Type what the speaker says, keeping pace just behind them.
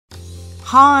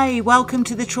Hi, welcome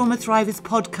to the Trauma Thrivers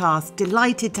podcast.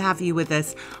 Delighted to have you with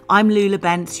us. I'm Lula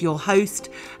Bentz, your host,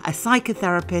 a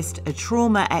psychotherapist, a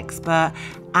trauma expert,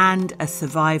 and a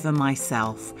survivor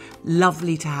myself.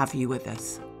 Lovely to have you with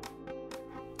us.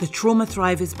 The Trauma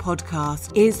Thrivers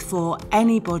podcast is for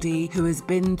anybody who has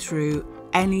been through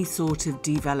any sort of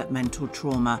developmental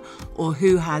trauma or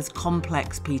who has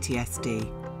complex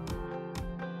PTSD.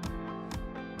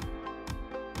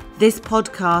 This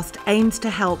podcast aims to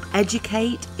help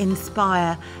educate,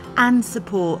 inspire, and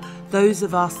support those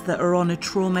of us that are on a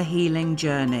trauma healing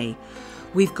journey.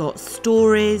 We've got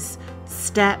stories,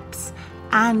 steps,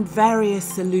 and various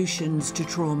solutions to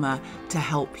trauma to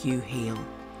help you heal.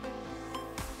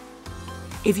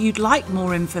 If you'd like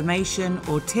more information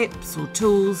or tips or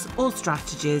tools or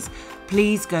strategies,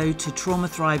 please go to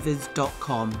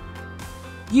traumathrivers.com.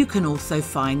 You can also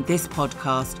find this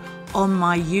podcast on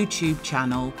my YouTube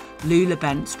channel, Lula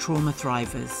Bentz Trauma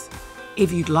Thrivers.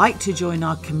 If you'd like to join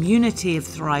our community of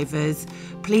thrivers,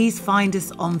 please find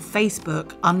us on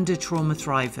Facebook under Trauma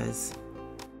Thrivers.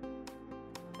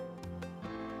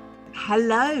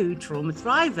 Hello, Trauma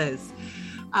Thrivers.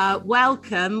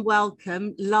 Welcome.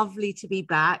 Lovely to be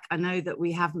back. I know that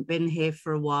we haven't been here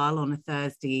for a while on a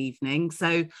Thursday evening,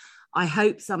 so I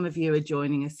hope some of you are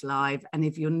joining us live. And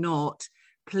if you're not,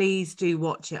 please do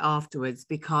watch it afterwards,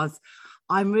 because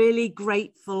I'm really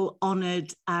grateful,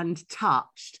 honoured and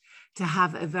touched to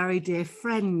have a very dear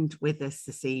friend with us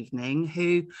this evening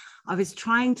who I was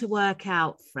trying to work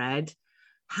out, Fred,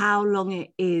 how long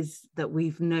it is that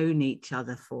we've known each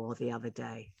other for the other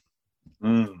day.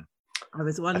 I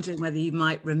was wondering whether you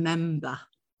might remember.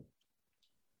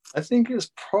 I think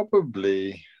it's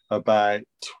probably about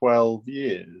 12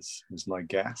 years is my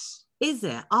guess. Is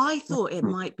it? I thought it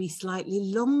might be slightly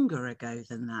longer ago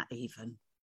than that even.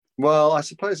 Well, I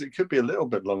suppose it could be a little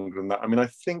bit longer than that. I mean, I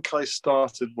think I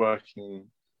started working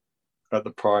at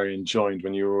the Priory and joined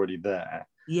when you were already there.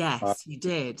 Yes, you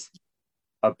did.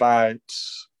 About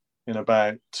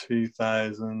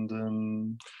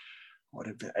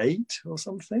 2008 or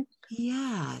something.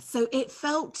 Yeah, so it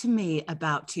felt to me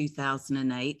about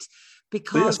 2008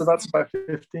 because... So that's about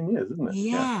 15 years, isn't it?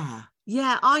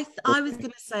 Yeah, I was going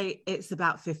to say it's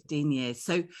about 15 years.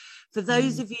 So for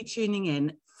those of you tuning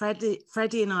in,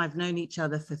 Freddie and I have known each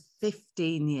other for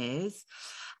 15 years,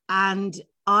 and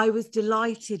I was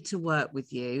delighted to work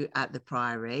with you at the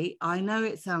Priory. I know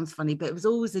it sounds funny, but it was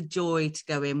always a joy to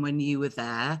go in when you were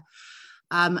there.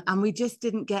 And we just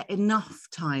didn't get enough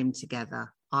time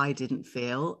together, I didn't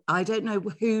feel. I don't know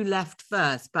who left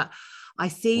first, but I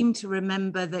seem to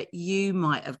remember that you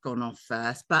might have gone off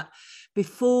first. But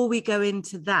before we go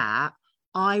into that,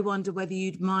 I wonder whether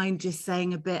you'd mind just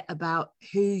saying a bit about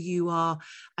who you are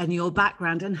and your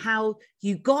background and how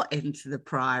you got into the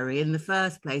Priory in the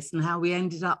first place and how we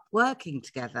ended up working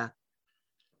together.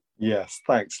 Yes,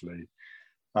 thanks, Lee.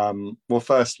 Well,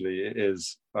 firstly, it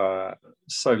is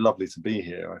so lovely to be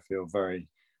here. I feel very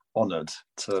honoured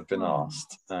to have been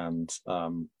asked, and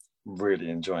really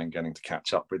enjoying getting to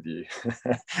catch up with you.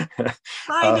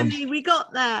 Finally, we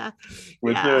got there.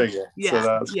 We're doing it, so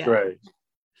that's great.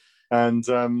 And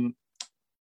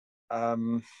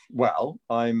well,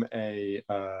 I'm a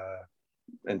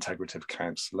integrative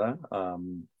counsellor.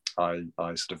 I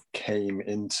sort of came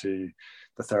into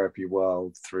the therapy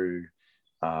world through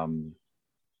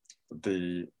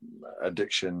the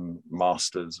addiction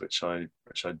masters, which I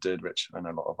did, which I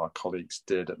know a lot of our colleagues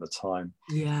did at the time.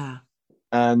 Yeah.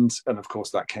 And of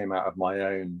course that came out of my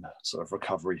own sort of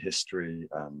recovery history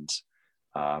and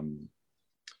my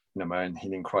own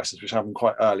healing crisis, which happened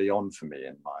quite early on for me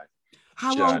in my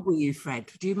How journey. old were you,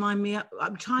 Fred? Do you mind me?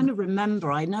 I'm trying to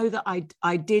remember. I know that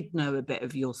I did know a bit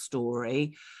of your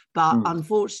story, but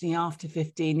unfortunately after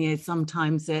 15 years,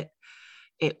 sometimes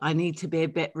I need to be a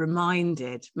bit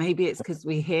reminded. Maybe it's because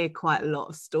we hear quite a lot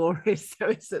of stories, so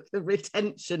it's the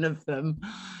retention of them.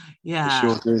 Yeah. We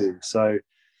sure do. So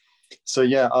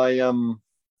yeah, I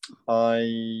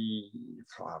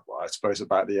suppose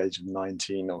about the age of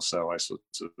 19 or so, I sort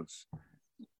of,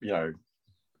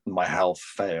 my health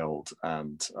failed,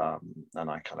 and I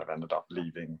kind of ended up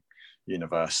leaving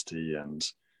university and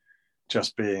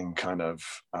just being kind of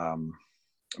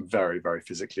very, very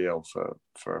physically ill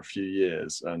for a few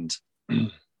years, and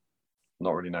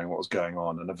not really knowing what was going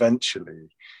on. And eventually,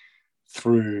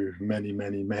 through many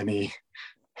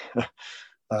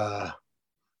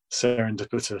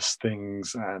serendipitous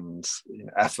things and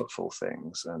effortful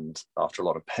things, and after a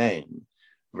lot of pain,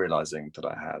 realizing that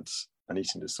I had an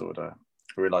eating disorder,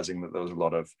 realizing that there was a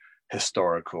lot of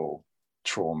historical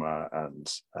trauma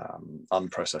and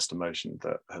unprocessed emotion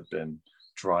that had been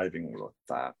driving all of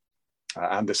that,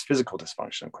 and this physical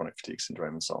dysfunction, chronic fatigue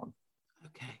syndrome, and so on.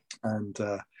 Okay. And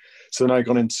so then I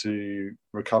got into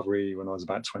recovery when I was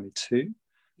about 22.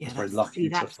 Yeah, I was very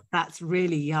lucky. That's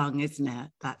really young, isn't it?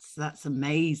 That's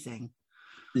amazing.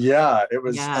 Yeah, it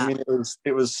was. Yeah. I mean,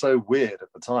 it was so weird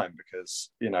at the time because,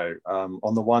 you know,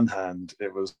 on the one hand,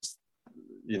 it was,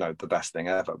 you know, the best thing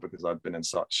ever because I'd been in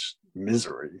such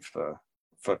misery for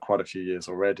quite a few years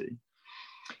already.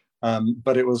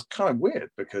 But it was kind of weird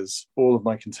because all of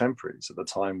my contemporaries at the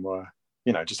time were,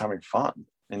 you know, just having fun,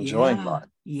 enjoying life,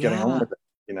 getting on with it,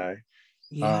 you know.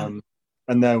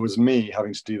 And there was me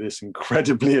having to do this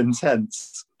incredibly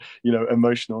intense, you know,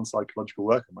 emotional and psychological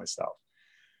work on myself.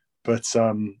 But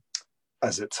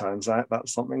as it turns out,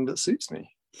 that's something that suits me.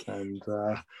 And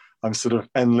I'm sort of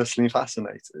endlessly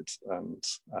fascinated. And,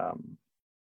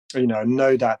 you know,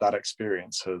 no doubt that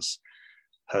experience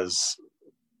has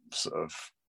sort of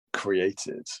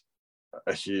created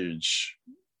a huge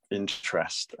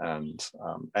interest and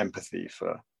empathy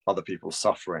for other people's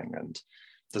suffering and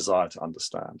desire to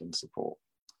understand and support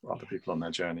other people on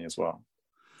their journey as well,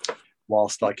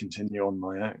 whilst I continue on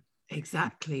my own.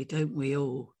 Exactly. Don't we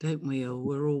all?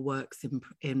 We're all works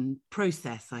in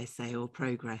process, I say, or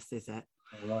progress, is it?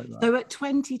 Right. So at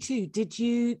 22, did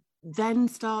you then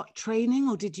start training,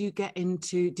 or did you go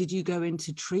into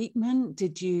treatment?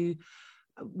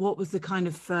 What was the kind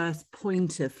of first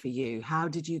pointer for you? How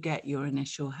did you get your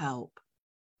initial help?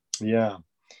 Yeah.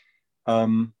 I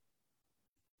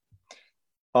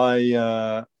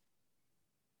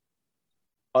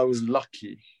was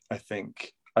lucky, I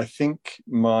think. I think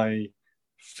my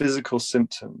physical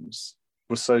symptoms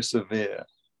were so severe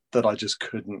that I just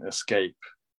couldn't escape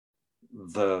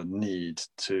the need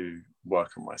to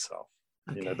work on myself.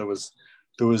 Okay. You know, there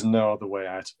was no other way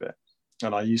out of it.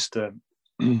 And I used to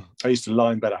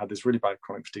lie in bed. I had this really bad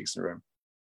chronic fatigue syndrome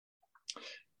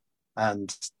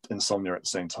and insomnia at the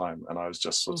same time. And I was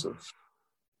just sort of,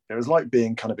 it was like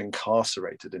being kind of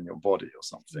incarcerated in your body or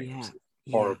something. Yeah. It was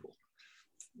horrible,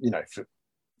 you know,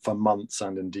 for months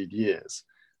and indeed years.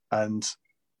 And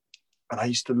I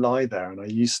used to lie there and I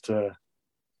used to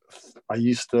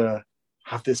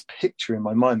have this picture in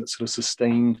my mind that sort of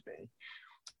sustained me,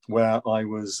 where I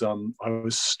was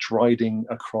striding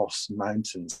across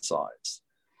mountainsides.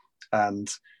 And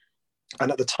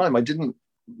at the time I didn't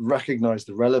recognize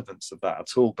the relevance of that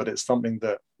at all, but it's something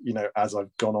that, you know, as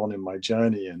I've gone on in my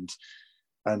journey and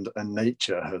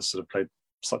nature has sort of played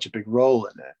such a big role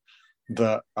in it,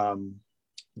 that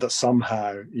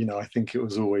somehow, you know, I think it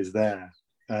was always there.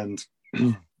 And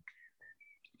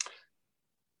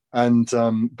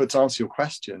but to answer your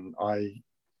question, I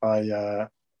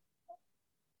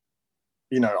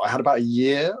you know, I had about a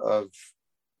year of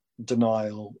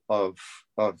denial, of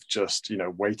just, you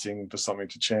know, waiting for something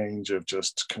to change, of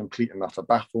just complete and utter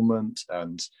bafflement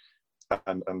and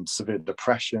severe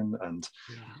depression, and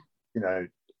you know,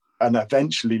 and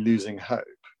eventually losing hope.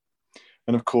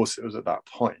 And of course, it was at that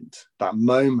point, that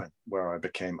moment, where I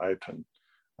became open,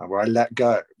 where I let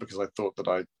go, because I thought that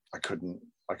I couldn't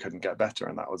get better,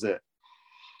 and that was it.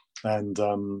 And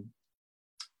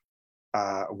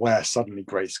where suddenly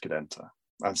grace could enter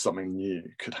and something new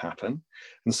could happen.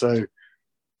 And so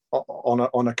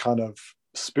on a kind of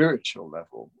spiritual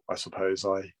level, I suppose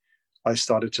I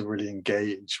started to really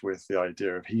engage with the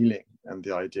idea of healing and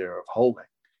the idea of holding.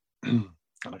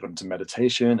 And I got into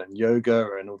meditation and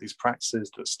yoga and all these practices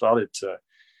that started to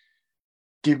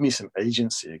give me some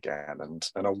agency again and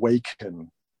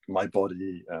awaken my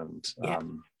body and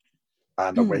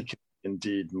awaken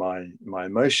indeed my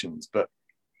emotions. But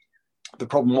the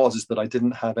problem is that I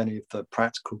didn't have any of the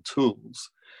practical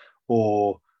tools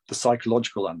or the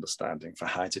psychological understanding for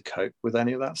how to cope with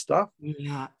any of that stuff.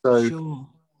 Yeah, so sure.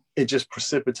 It just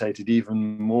precipitated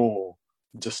even more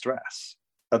distress,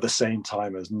 at the same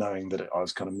time as knowing that I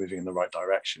was kind of moving in the right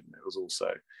direction. It was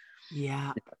also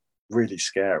really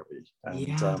scary. And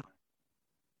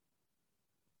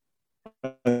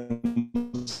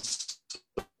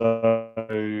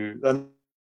then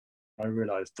I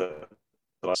realized that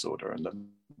disorder, and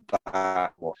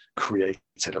that what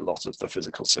created a lot of the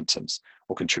physical symptoms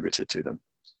or contributed to them.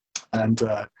 And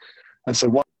so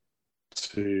what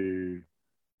to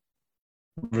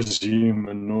resume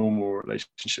a normal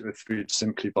relationship with food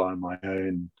simply by my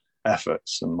own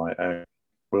efforts and my own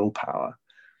willpower.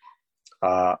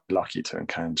 Lucky to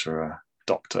encounter a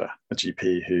doctor, a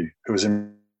GP who was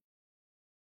in.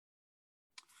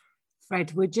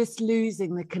 Fred, we're just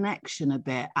losing the connection a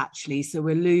bit, actually. So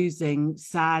we're losing,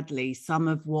 sadly, some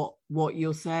of what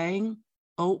you're saying.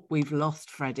 Oh, we've lost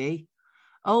Freddie.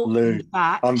 Oh, Lou, he's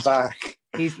back. I'm back.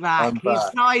 He's back. He's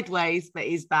sideways, but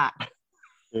he's back.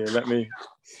 Yeah, let me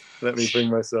bring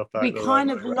myself back. We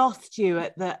kind of lost you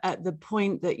at the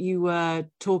point that you were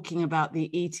talking about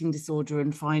the eating disorder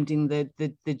and finding the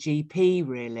GP,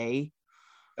 really.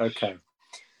 Okay.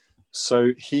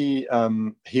 So he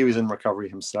was in recovery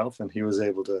himself, and he was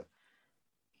able to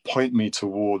point me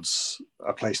towards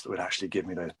a place that would actually give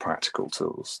me those practical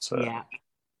tools to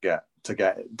get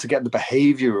the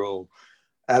behavioral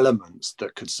elements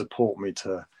that could support me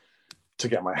to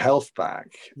get my health back,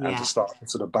 and to start to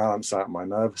sort of balance out my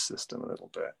nervous system a little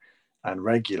bit and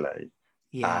regulate,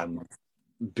 and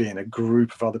be in a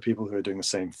group of other people who are doing the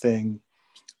same thing,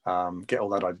 get all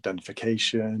that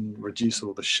identification, reduce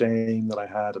all the shame that I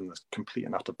had and the complete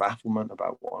and utter bafflement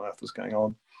about what on earth was going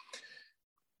on.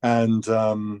 And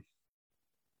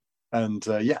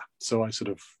so I sort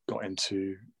of got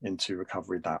into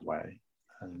recovery that way.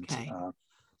 And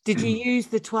did you use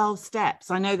the 12 steps?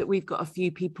 I know that we've got a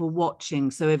few people watching,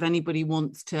 so if anybody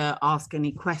wants to ask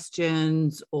any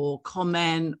questions or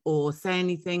comment or say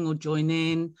anything or join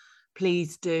in,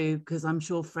 please do, because I'm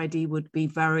sure Freddie would be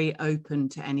very open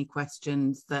to any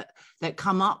questions that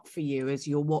come up for you as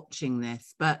you're watching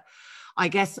this. But I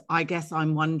guess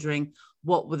I'm wondering,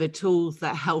 what were the tools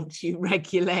that helped you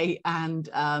regulate? And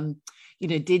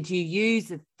did you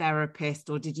use a therapist,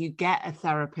 or did you get a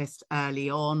therapist early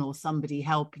on, or somebody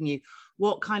helping you?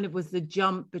 What kind of was the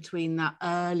jump between that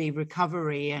early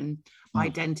recovery and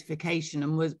identification?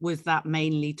 And was that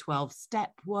mainly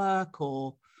 12-step work,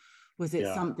 or was it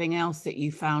something else that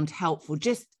you found helpful?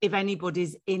 Just if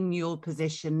anybody's in your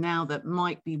position now that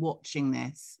might be watching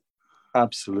this.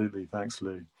 Absolutely. Thanks,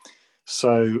 Lou.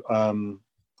 So,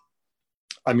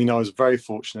 I was very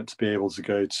fortunate to be able to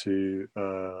go to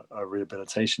a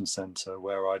rehabilitation centre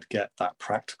where I'd get that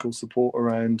practical support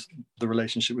around the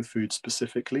relationship with food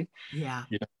specifically. Yeah.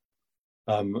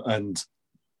 And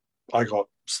I got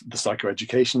the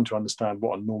psychoeducation to understand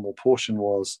what a normal portion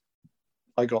was.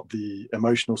 I got the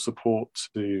emotional support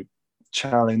to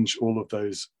challenge all of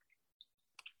those,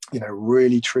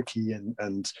 really tricky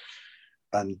and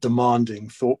demanding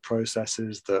thought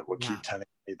processes that would keep telling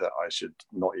me that I should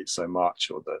not eat so much,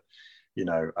 or that,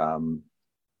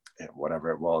 whatever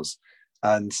it was.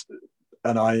 And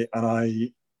I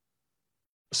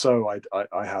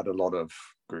had a lot of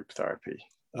group therapy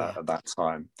at that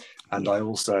time. And I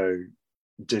also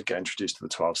did get introduced to the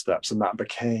 12 steps, and that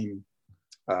became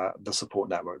the support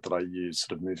network that I used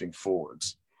sort of moving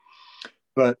forwards.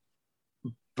 But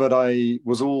I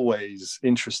was always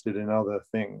interested in other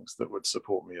things that would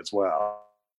support me as well.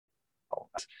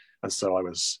 And so I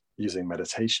was using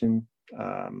meditation,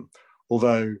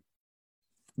 although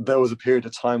there was a period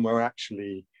of time where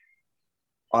actually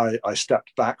I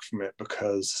stepped back from it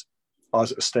because I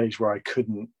was at a stage where I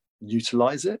couldn't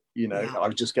utilize it. I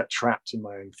would just get trapped in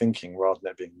my own thinking rather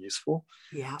than it being useful.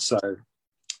 Yeah.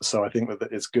 So I think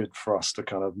that it's good for us to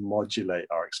kind of modulate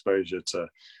our exposure to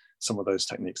some of those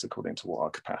techniques according to what our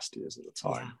capacity is at the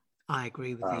time. Yeah, I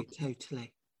agree with you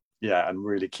totally. Yeah, and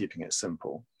really keeping it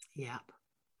simple. Yeah.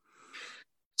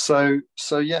 So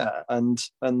yeah, and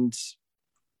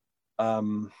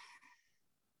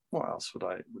what else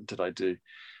did I do?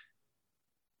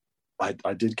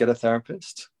 I did get a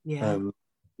therapist. Yeah.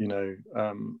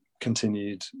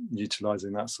 Continued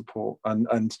utilizing that support,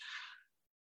 and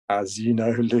as you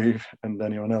know, Lou, and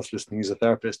anyone else listening who's a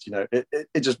therapist,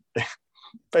 it just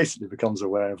basically becomes a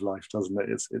way of life, doesn't it?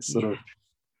 It's sort of,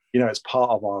 it's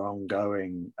part of our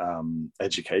ongoing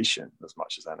education as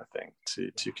much as anything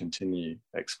to continue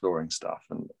exploring stuff,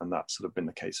 and that's sort of been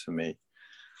the case for me.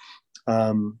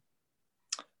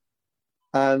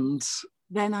 And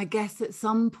then I guess at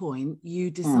some point you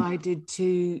decided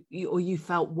you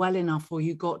felt well enough, or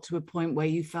you got to a point where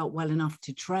you felt well enough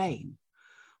to train.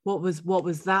 What was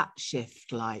that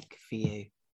shift like for you?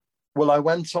 Well, I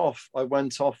went off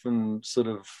and sort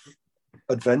of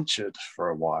adventured for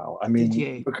a while. Did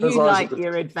you? Because you like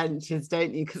your adventures,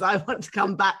 don't you? Because I want to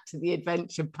come back to the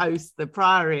adventure post the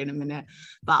Priory in a minute.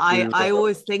 But I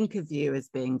always think of you as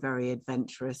being very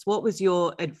adventurous. What was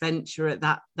your adventure at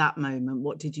that moment?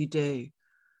 What did you do?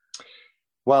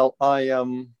 Well, I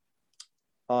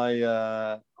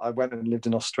went and lived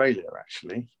in Australia,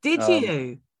 actually. Did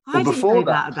you? I didn't know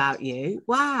that about you.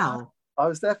 Wow. I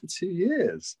was there for 2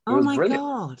 years. Oh my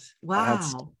God. Wow. I had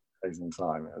an amazing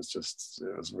time.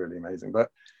 It was really amazing. But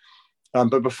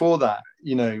before that,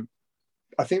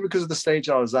 I think because of the stage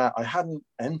I was at, I hadn't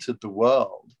entered the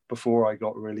world before I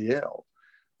got really ill.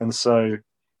 And so,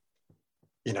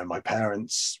 my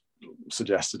parents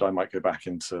suggested I might go back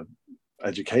into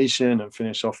education and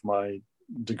finish off my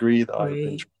degree that I've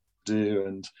been trying to do.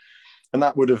 And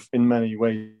that would have in many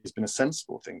ways been a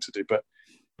sensible thing to do. But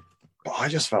but I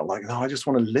just felt like, no, I just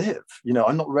want to live. You know,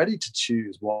 I'm not ready to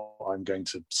choose what I'm going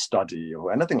to study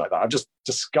or anything like that. I've just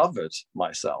discovered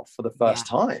myself for the first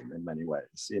time in many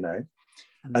ways, you know.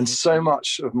 Amazing. And so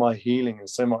much of my healing and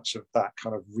so much of that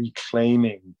kind of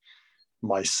reclaiming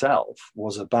myself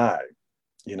was about,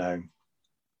 you know,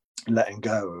 letting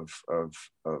go of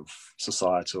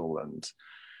societal and,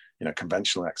 you know,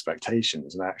 conventional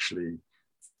expectations, and actually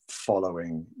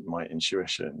following my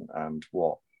intuition and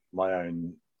what my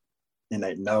own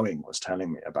innate knowing was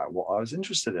telling me about what I was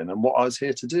interested in and what I was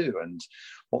here to do and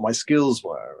what my skills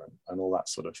were, and all that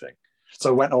sort of thing. So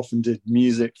I went off and did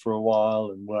music for a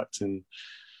while and worked in,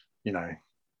 you know,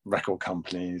 record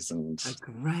companies and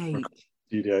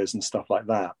studios and stuff like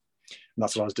that. And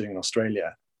that's what I was doing in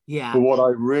Australia. Yeah. But what I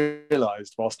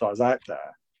realized whilst I was out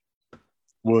there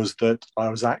was that I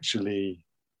was actually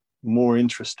more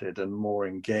interested and more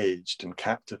engaged and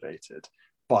captivated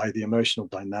by the emotional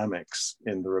dynamics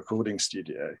in the recording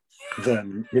studio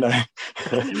than, you know, I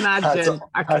can imagine.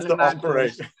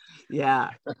 Operate.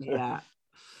 Yeah.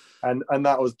 And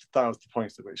that was the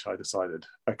point at which I decided,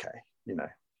 okay, you know,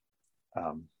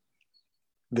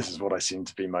 this is what I seem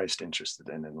to be most interested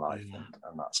in life,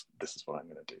 and this is what I'm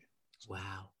going to do.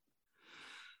 Wow.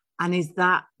 And is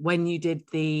that when you did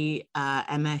the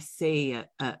MSc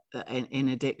in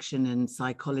addiction and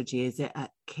psychology? Is it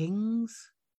at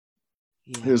King's?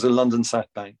 Yeah. It was at London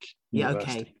South Bank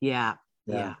University. Okay.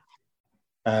 Yeah.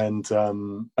 And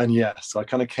so I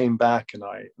kind of came back and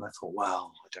I thought,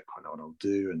 well, I don't quite know what I'll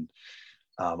do, and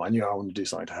I knew I wanted to do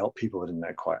something to help people. I didn't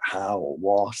know quite how or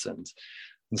what, and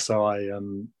so I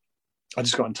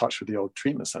just got in touch with the old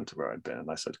treatment centre where I'd been, and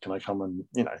I said, can I come and,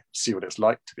 you know, see what it's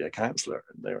like to be a counsellor?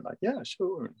 And they were like, yeah,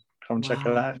 sure, come check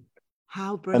it out.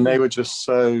 How brilliant. And they were just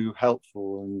so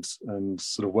helpful and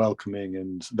sort of welcoming,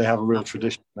 and they have a real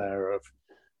tradition there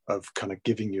of kind of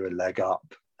giving you a leg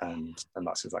up, and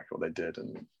that's exactly what they did.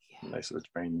 And they sort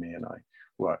of trained me, and I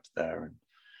worked there,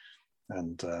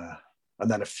 and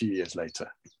then a few years later,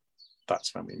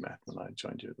 that's when we met, when I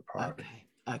joined you at the Priory.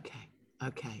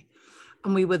 Okay.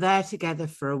 And we were there together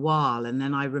for a while, and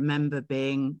then I remember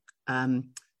being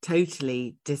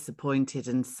totally disappointed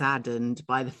and saddened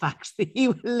by the fact that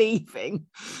you were leaving.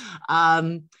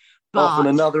 But off on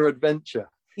another adventure.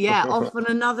 Yeah, off on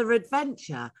another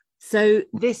adventure. So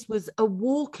this was a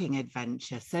walking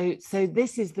adventure. So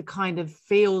this is the kind of,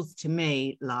 feels to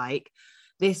me like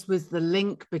this was the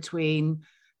link between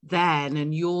then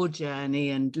and your journey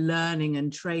and learning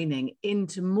and training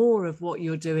into more of what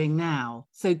you're doing now.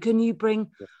 So can you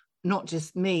bring not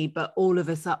just me, but all of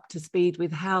us up to speed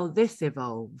with how this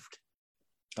evolved?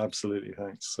 Absolutely,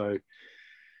 thanks. So,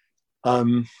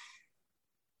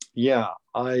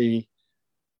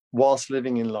 whilst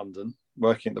living in London,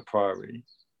 working at the Priory,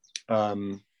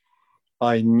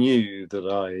 I knew that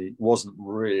I wasn't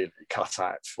really cut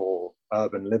out for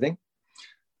urban living.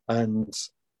 And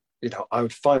you know, I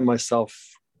would find myself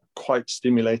quite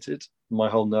stimulated, my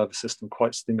whole nervous system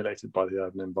quite stimulated by the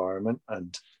urban environment.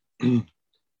 And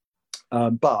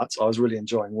but I was really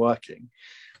enjoying working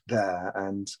there,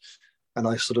 and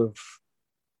I sort of,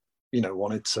 you know,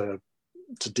 wanted to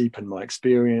deepen my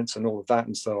experience and all of that.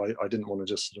 And so I didn't want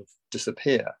to just sort of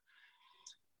disappear.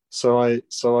 So I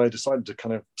decided to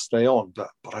kind of stay on,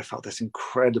 but I felt this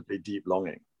incredibly deep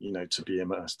longing, you know, to be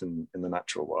immersed in the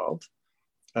natural world.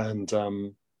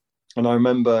 And I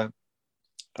remember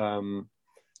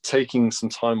taking some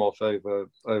time off over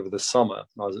the summer.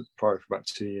 I was at Priory for about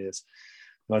 2 years,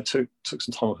 and I took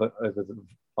some time off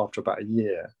after about a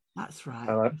year. That's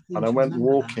right. And I went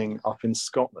walking up in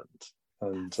Scotland,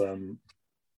 and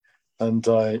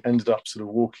I ended up sort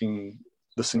of walking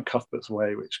the St Cuthbert's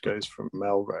Way, which goes from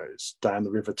Melrose down the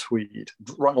River Tweed,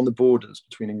 right on the borders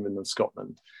between England and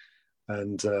Scotland,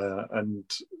 and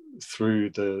through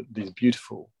these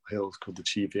beautiful hills called the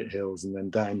Cheviot Hills, and then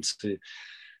down to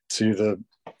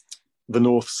the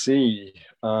North Sea,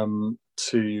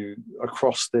 to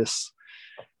across this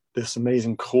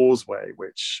amazing causeway,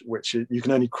 which you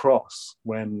can only cross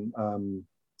when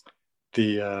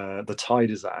the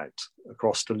tide is out,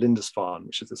 across to Lindisfarne,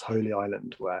 which is this holy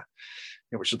island where,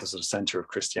 you know, which is the sort of center of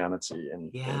Christianity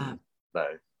in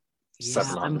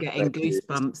I'm getting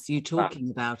goosebumps you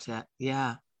talking about it.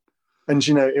 Yeah. And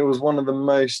you know, it was one of the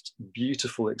most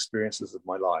beautiful experiences of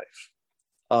my life.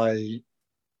 I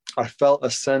felt a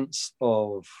sense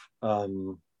of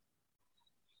kind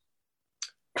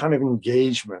of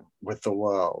engagement with the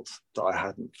world that I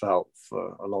hadn't felt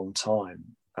for a long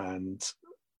time. And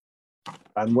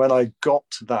when I got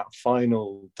to that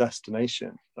final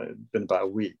destination, it had been about a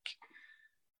week,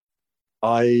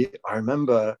 I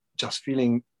remember just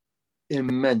feeling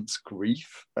immense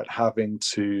grief at having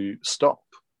to stop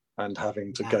and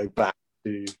having to go back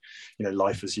to,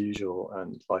 life as usual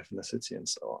and life in the city and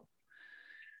so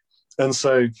on. And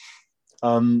so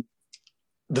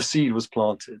the seed was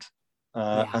planted,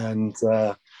 and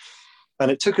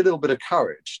it took a little bit of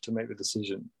courage to make the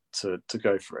decision to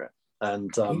go for it.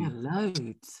 And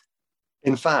loads.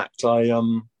 In fact, I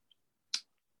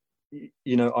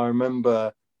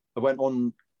remember I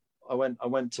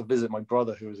went to visit my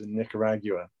brother who was in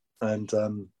Nicaragua, and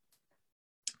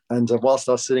whilst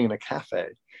I was sitting in a cafe,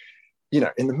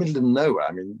 in the middle of nowhere,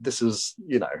 I mean, this is,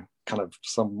 kind of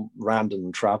some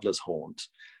random traveler's haunt,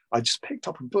 I just picked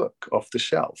up a book off the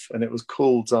shelf, and it was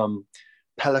called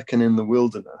Pelican in the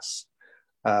Wilderness.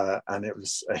 And it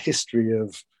was a history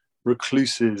of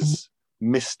recluses,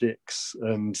 mystics,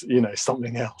 and,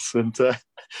 something else.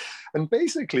 And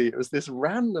basically it was this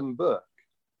random book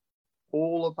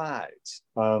all about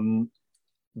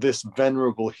this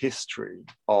venerable history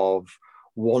of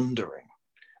wandering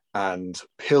and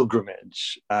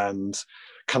pilgrimage and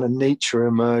kind of nature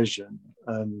immersion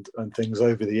and things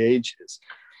over the ages.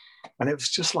 And it was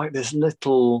just like this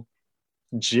little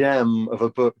gem of a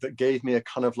book that gave me a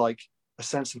kind of like a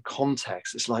sense of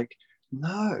context. It's like,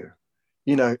 no,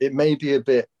 it may be a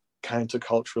bit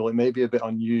countercultural, it may be a bit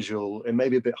unusual, it may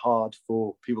be a bit hard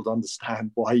for people to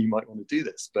understand why you might want to do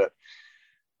this, but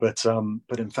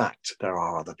in fact there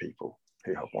are other people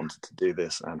who have wanted to do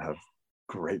this and have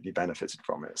greatly benefited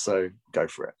from it, so go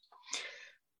for it.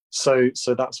 So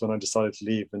that's when I decided to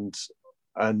leave, and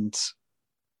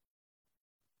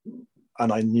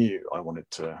I knew I wanted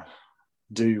to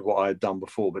do what I had done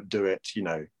before, but do it,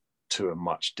 to a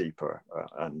much deeper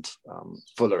and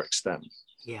fuller extent.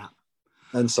 Yeah.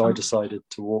 And so I decided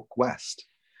to walk west.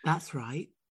 That's right.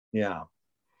 Yeah.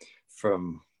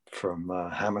 From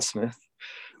Hammersmith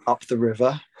up the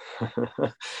river.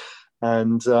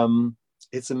 And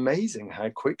it's amazing how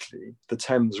quickly the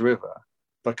Thames River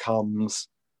becomes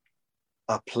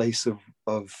a place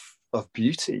of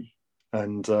beauty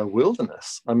and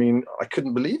wilderness. I mean, I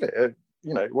couldn't believe it.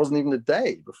 It wasn't even a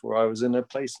day before I was in a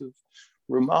place of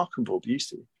remarkable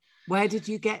beauty. Where did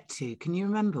you get to? Can you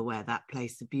remember where that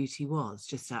place of beauty was,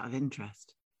 just out of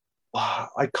interest?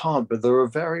 I can't, but there are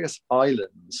various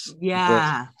islands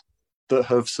that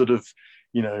have sort of,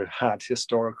 had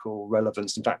historical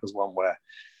relevance. In fact, there's one where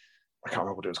I can't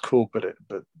remember what it was called, but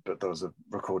there was a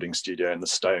recording studio in the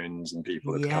Stones, and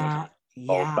people had kind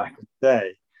of back in the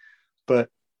day. But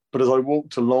as I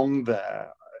walked along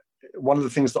there, one of the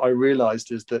things that I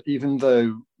realized is that even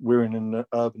though we're in an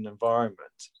urban environment,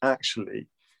 actually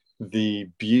the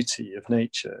beauty of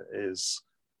nature is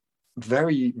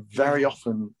very, very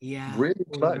often really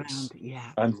close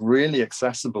and really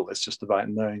accessible. It's just about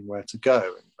knowing where to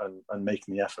go and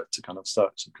making the effort to kind of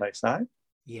search the place out.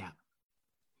 Yeah.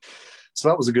 So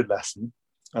that was a good lesson.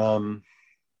 And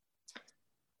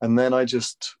then I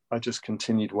just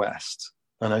continued west,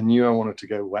 and I knew I wanted to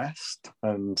go west,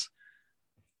 and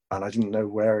I didn't know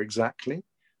where exactly,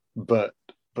 but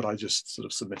I just sort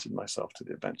of submitted myself to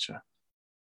the adventure.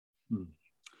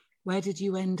 Where did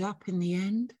you end up in the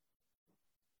end?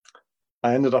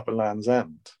 I ended up at Land's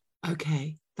End.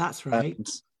 Okay, that's right.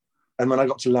 And when I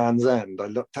got to Land's End, I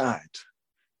looked out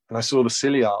and I saw the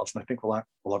Scilly Isles, and I think, well,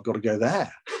 I've got to go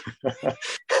there.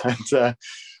 and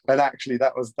actually,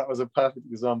 that was a perfect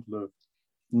example of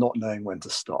not knowing when to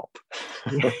stop,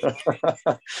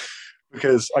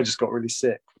 because I just got really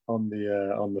sick on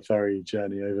the ferry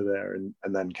journey over there, and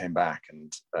then came back,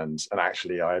 and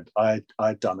actually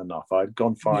I'd done enough. I'd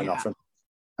gone far enough,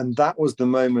 and that was the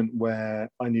moment where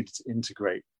I needed to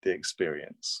integrate the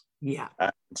experience. Yeah.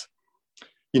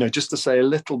 And just to say a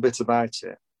little bit about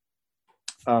it,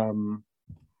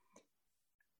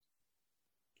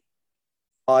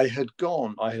 I had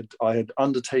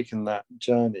undertaken that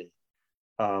journey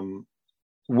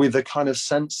with a kind of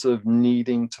sense of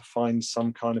needing to find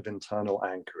some kind of internal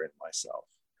anchor in myself.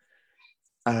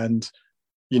 And,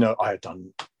 I had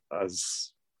done,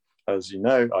 as you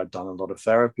know, I'd done a lot of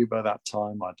therapy by that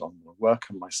time. I'd done a lot of work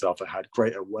on myself. I had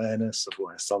great awareness of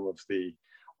where some of the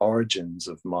origins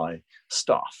of my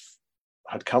stuff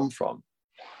had come from.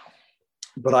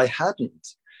 But I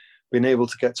hadn't been able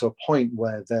to get to a point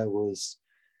where there was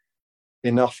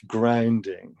enough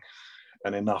grounding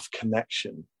and enough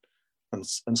connection and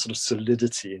sort of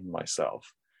solidity in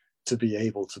myself to be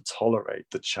able to tolerate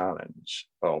the challenge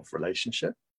of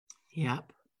relationship.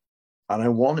 Yep. And I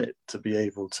wanted to be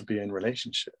able to be in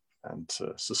relationship and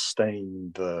to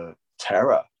sustain the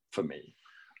terror for me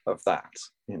of that,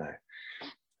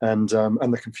 and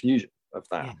the confusion of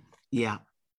that. Yeah.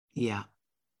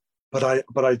 but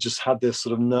I just had this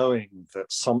sort of knowing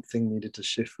that something needed to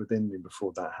shift within me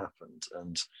before that happened,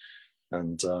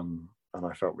 and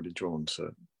I felt really drawn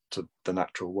to the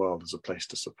natural world as a place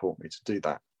to support me to do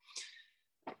that.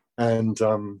 And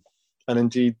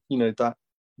indeed, that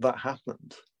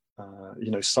happened.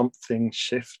 Something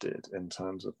shifted in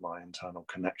terms of my internal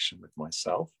connection with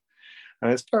myself,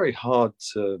 and it's very hard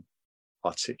to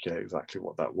articulate exactly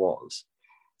what that was.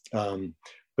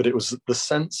 But it was the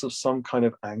sense of some kind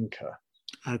of anchor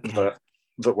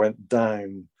that went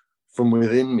down from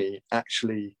within me.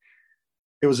 Actually,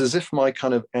 it was as if my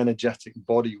kind of energetic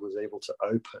body was able to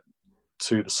open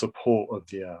to the support of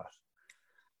the earth.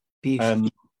 Beautiful.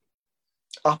 And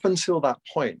up until that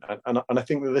point, and I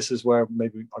think that this is where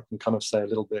maybe I can kind of say a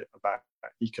little bit about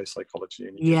eco-psychology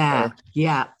and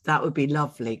yeah, that would be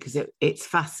lovely, because it's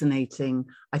fascinating,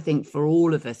 I think, for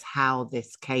all of us, how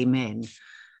this came in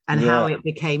and how it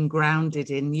became grounded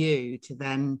in you to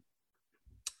then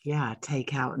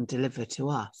take out and deliver to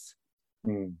us.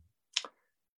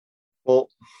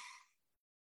 Well,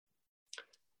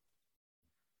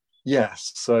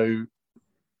 yes, so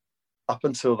up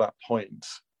until that point,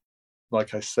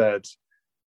 like I said,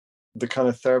 the kind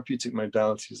of therapeutic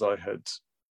modalities I had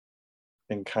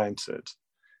encountered,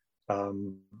 had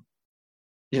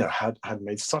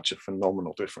made such a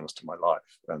phenomenal difference to my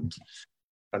life, and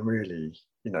really,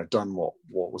 done what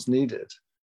was needed.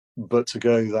 But to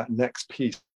go that next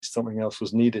piece, something else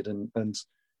was needed, and I'm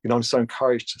so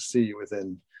encouraged to see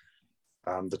within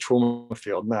the trauma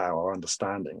field now our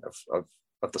understanding of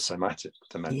the somatic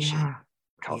dimension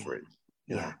recovery.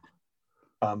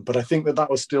 But I think that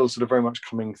was still sort of very much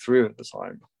coming through at the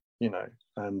time,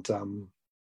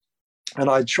 and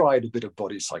I tried a bit of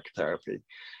body psychotherapy,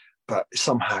 but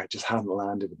somehow it just hadn't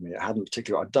landed with me. It hadn't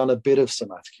particularly. I'd done a bit of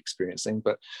somatic experiencing,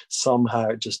 but somehow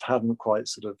it just hadn't quite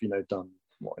sort of, done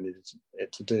what I needed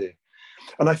it to do.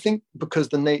 And I think because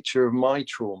the nature of my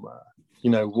trauma,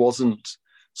 wasn't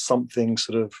something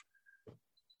sort of,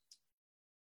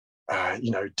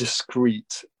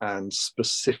 discrete and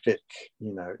specific.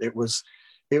 It was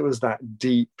that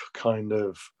deep kind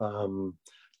of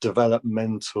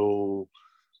developmental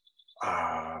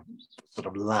sort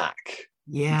of lack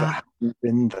that had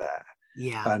been there,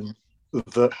 and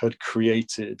that had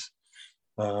created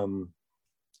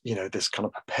this kind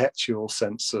of perpetual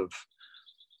sense of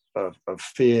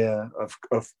fear,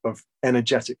 of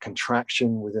energetic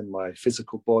contraction within my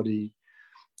physical body,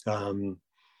 and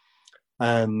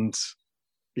and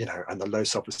the low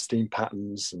self-esteem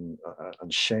patterns and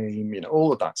shame,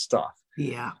 all of that stuff.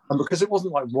 And because it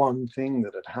wasn't like one thing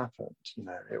that had happened,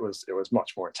 it was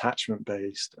much more attachment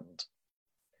based,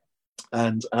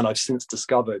 and I've since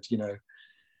discovered,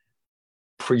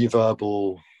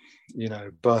 pre-verbal,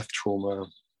 birth trauma,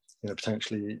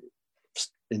 potentially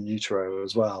in utero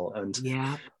as well, and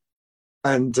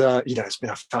it's been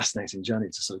a fascinating journey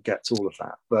to sort of get to all of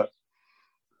that, but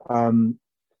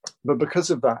because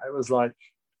of that, it was like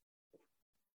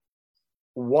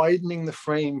widening the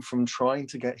frame from trying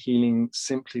to get healing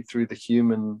simply through the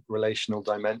human relational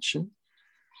dimension,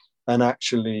 and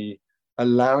actually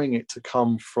allowing it to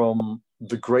come from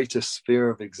the greatest sphere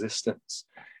of existence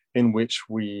in which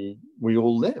we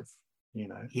all live,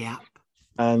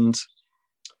 and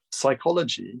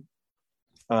psychology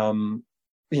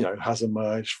has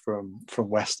emerged from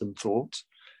Western thought,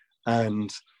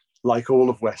 and like all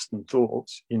of Western thought,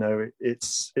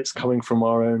 it's coming from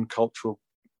our own cultural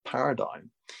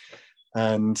paradigm.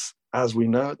 And as we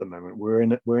know at the moment, we're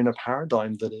in a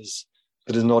paradigm that is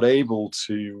not able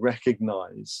to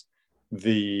recognize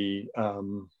the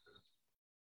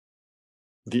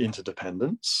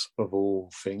interdependence of all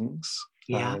things,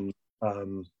 and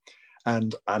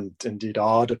indeed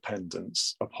our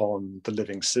dependence upon the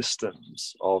living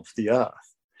systems of the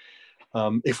earth.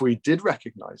 If we did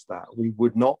recognize that, we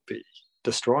would not be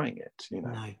destroying it,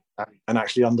 No. and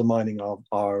actually undermining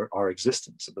our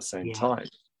existence at the same time.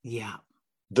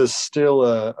 There's still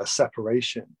a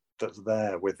separation that's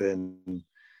there within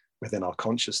our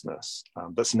consciousness,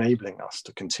 that's enabling us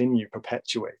to continue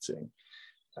perpetuating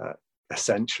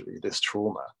essentially this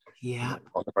trauma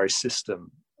on the very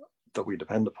system that we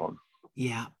depend upon.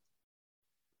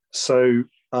 So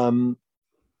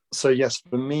yes,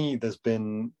 for me, there's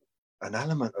been an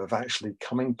element of actually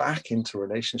coming back into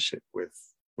relationship with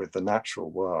the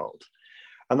natural world,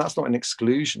 and that's not an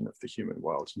exclusion of the human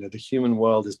world. The human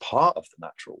world is part of the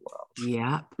natural world.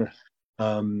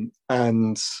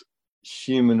 And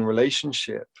human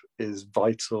relationship is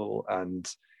vital. And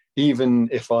even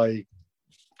if I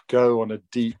go on a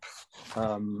deep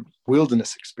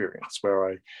wilderness experience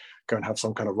where I go and have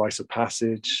some kind of rite of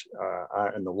passage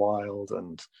out in the wild,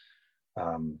 and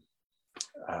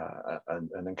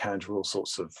and encounter all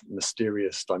sorts of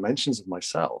mysterious dimensions of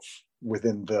myself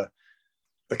within the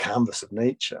canvas of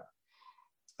nature.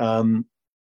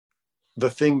 The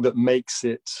thing that makes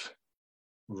it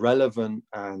relevant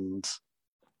and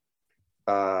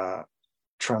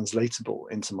translatable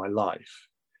into my life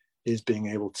is being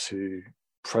able to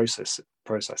process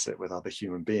it with other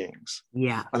human beings.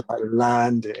 Yeah. And I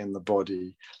land it in the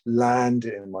body, land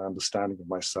it in my understanding of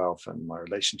myself and my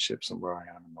relationships and where I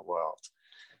am in the world.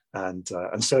 And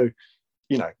so,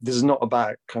 you know, this is not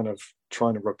about kind of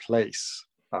trying to replace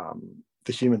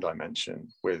the human dimension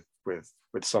with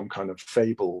some kind of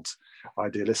fabled,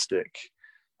 idealistic,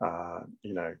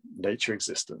 you know, nature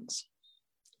existence.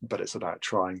 But it's about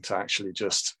trying to actually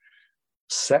just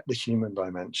set the human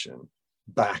dimension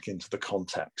back into the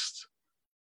context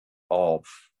of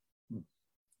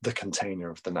the container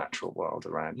of the natural world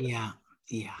around it.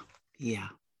 Yeah.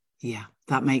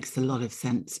 That makes a lot of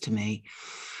sense to me.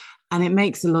 And it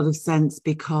makes a lot of sense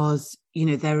because, you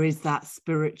know, there is that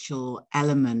spiritual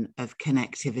element of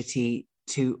connectivity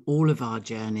to all of our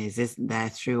journeys, isn't there?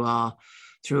 Through our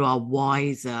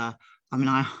wiser, I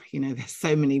mean, you know, there's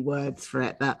so many words for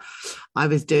it, that I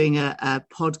was doing a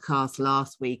podcast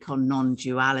last week on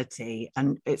non-duality,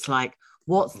 and it's like,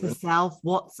 what's the self?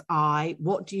 What's I?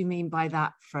 What do you mean by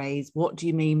that phrase? What do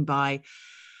you mean by,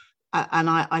 and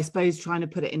I suppose trying to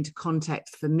put it into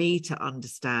context for me to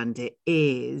understand it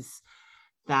is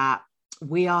that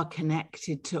we are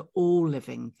connected to all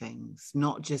living things,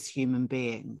 not just human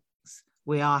beings.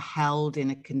 We are held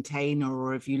in a container,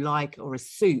 or if you like, or a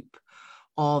soup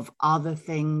of other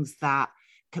things that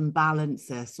can balance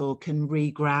us or can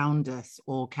reground us,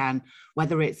 or can,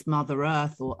 whether it's Mother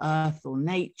Earth or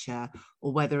nature,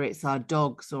 or whether it's our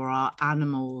dogs or our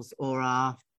animals or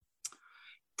our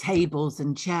tables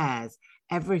and chairs.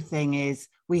 Everything is,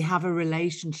 we have a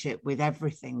relationship with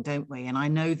everything, don't we? And I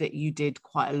know that you did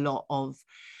quite a lot of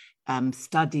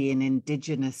study in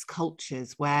indigenous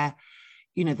cultures where,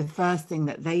 you know, the first thing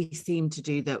that they seem to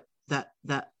do that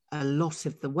a lot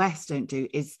of the West don't do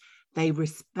is they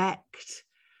respect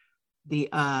the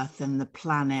earth and the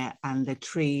planet and the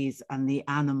trees and the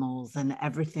animals and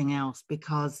everything else,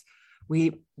 because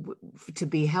to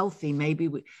be healthy, maybe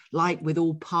like with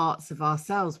all parts of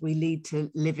ourselves, we need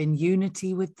to live in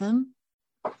unity with them.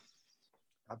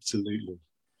 Absolutely.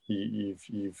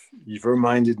 You've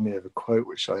reminded me of a quote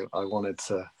which I wanted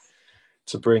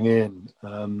to bring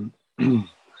in,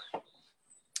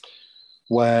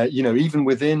 where, you know, even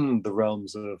within the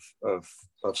realms of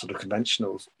sort of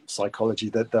conventional psychology,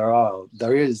 that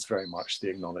there is very much the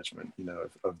acknowledgement, you know,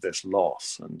 of this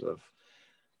loss and of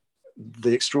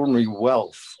the extraordinary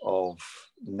wealth of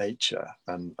nature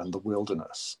and the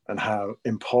wilderness, and how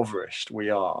impoverished we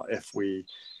are if we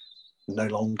no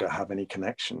longer have any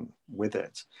connection with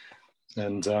it.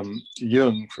 And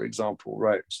Jung, for example,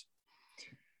 wrote,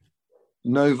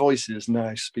 "No voices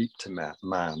now speak to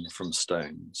man from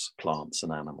stones, plants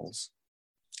and animals,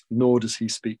 nor does he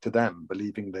speak to them,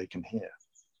 believing they can hear.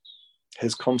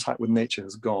 His contact with nature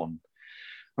has gone,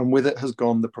 and with it has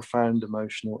gone the profound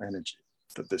emotional energy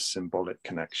that this symbolic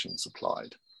connection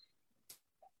supplied."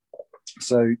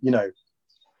 So, you know,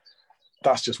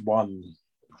 that's just one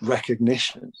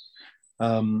recognition.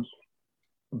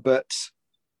 But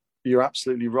you're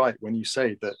absolutely right when you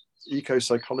say that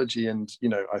eco-psychology and, you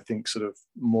know, I think sort of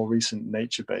more recent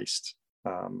nature-based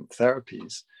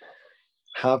therapies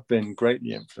have been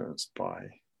greatly influenced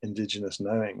by indigenous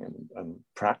knowing and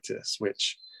practice,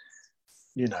 which,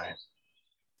 you know,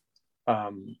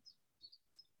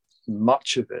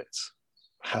 much of it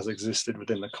has existed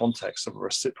within the context of a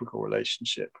reciprocal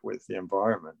relationship with the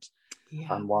environment,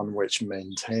 and one which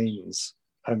maintains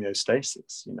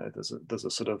homeostasis. You know, there's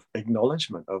a sort of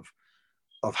acknowledgement of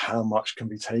how much can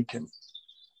be taken,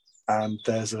 and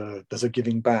there's a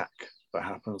giving back that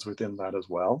happens within that as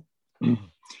well.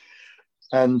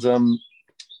 And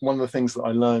one of the things that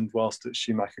I learned whilst at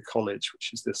Schumacher College,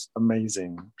 which is this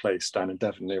amazing place down in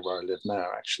Devon near where I live now,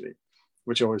 actually,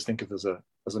 which I always think of as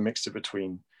a mixture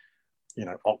between, you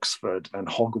know, Oxford and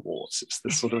Hogwarts. It's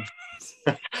this sort of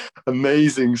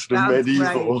amazing sort of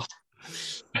medieval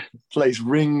place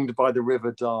ringed by the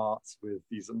River Dart with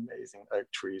these amazing oak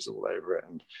trees all over it.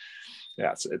 And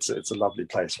yeah, it's a lovely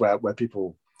place where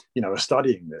people, you know, are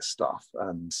studying this stuff,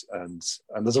 and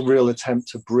there's a real attempt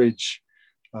to bridge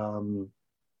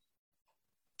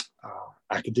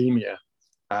academia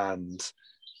and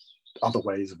other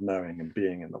ways of knowing and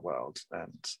being in the world,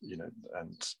 and, you know,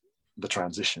 and the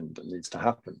transition that needs to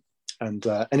happen. And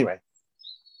anyway,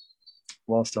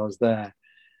 whilst I was there,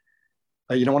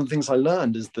 you know, one of the things I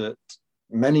learned is that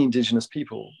many indigenous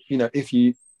people, you know, if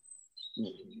you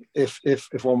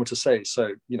if one were to say,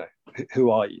 so, who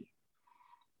are you?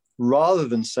 Rather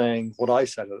than saying what I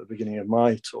said at the beginning of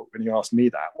my talk, when you asked me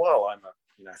that, well, I'm a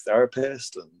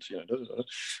therapist, and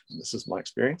and this is my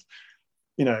experience.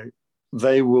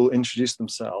 They will introduce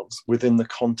themselves within the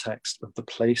context of the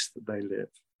place that they live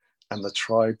and the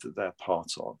tribe that they're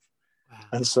part of. Wow.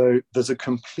 And so there's a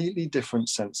completely different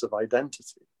sense of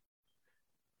identity.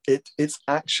 It's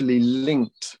actually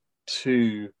linked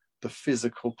to the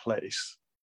physical place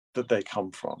that they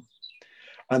come from.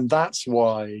 And that's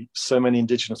why so many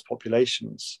indigenous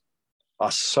populations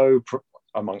are so,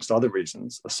 amongst other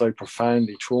reasons, are so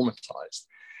profoundly traumatized,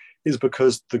 is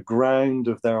because the ground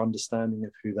of their understanding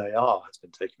of who they are has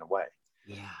been taken away.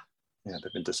 Yeah.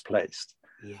 They've been displaced.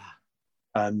 Yeah.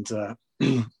 And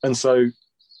and so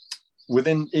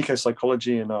within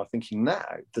eco-psychology and our thinking now,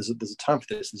 there's a term for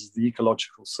this. This is the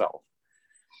ecological self.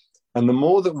 And the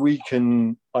more that we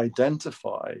can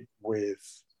identify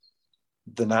with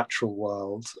the natural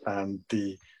world and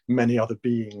the many other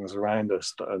beings around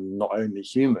us that are not only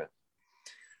human,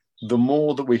 the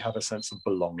more that we have a sense of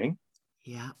belonging.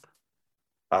 Yep.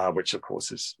 Which of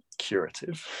course is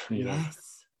curative.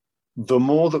 Yes. The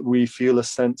more that we feel a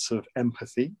sense of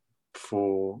empathy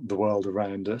for the world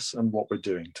around us and what we're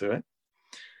doing to it,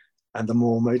 and the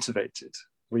more motivated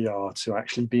we are to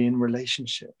actually be in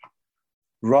relationship,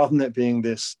 rather than it being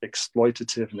this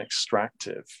exploitative and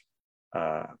extractive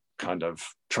kind of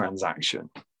transaction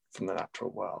from the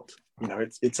natural world.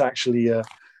 It's actually a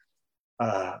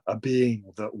being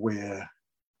that we're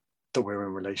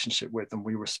in relationship with and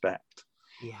we respect.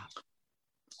 Yeah.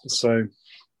 So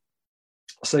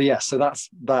that's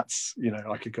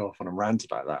I could go off on a rant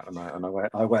about that, and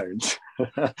I won't.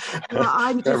 Well,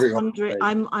 I'm just wondering.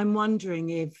 I'm wondering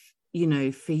if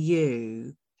for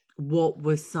you, what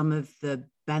were some of the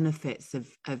benefits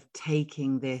of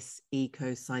taking this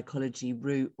eco-psychology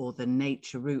route or the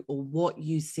nature route, or what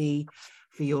you see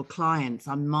for your clients?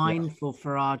 I'm mindful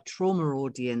for our trauma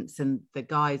audience and the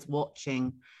guys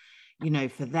watching,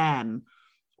 for them,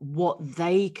 what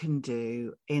they can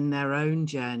do in their own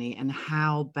journey and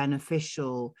how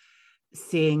beneficial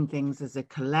seeing things as a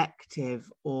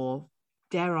collective, or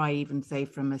dare I even say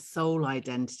from a soul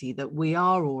identity, that we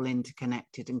are all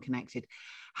interconnected and connected,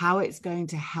 how it's going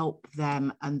to help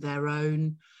them and their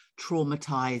own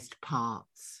traumatized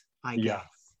parts, I guess.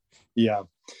 Yeah.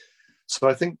 So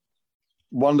I think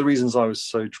one of the reasons I was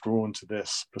so drawn to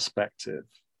this perspective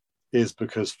is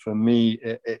because for me,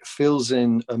 it fills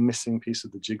in a missing piece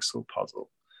of the jigsaw puzzle,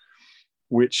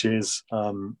 which is,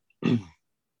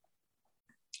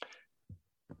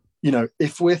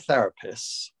 if we're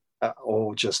therapists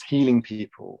or just healing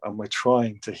people and we're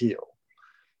trying to heal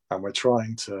and we're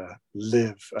trying to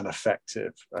live an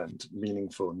effective and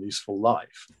meaningful and useful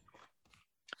life,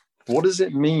 what does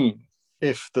it mean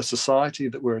if the society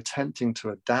that we're attempting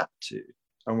to adapt to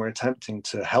and we're attempting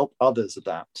to help others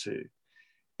adapt to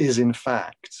is in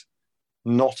fact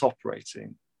not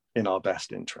operating in our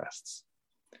best interests?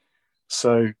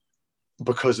 So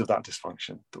because of that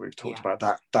dysfunction that we've talked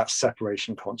about, that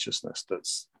separation consciousness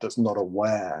that's not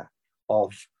aware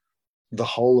of the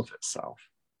whole of itself,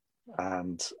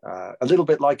 and a little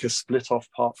bit like a split off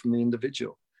part from the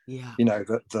individual,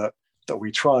 that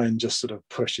we try and just sort of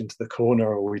push into the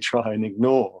corner or we try and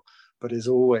ignore, but is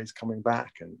always coming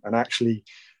back. And actually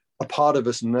a part of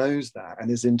us knows that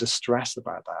and is in distress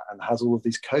about that and has all of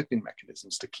these coping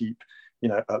mechanisms to keep,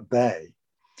 at bay.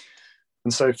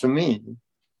 And so for me,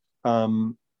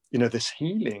 this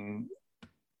healing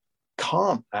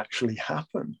can't actually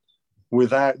happen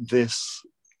without this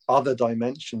other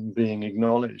dimension being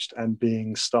acknowledged and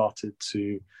being started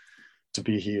to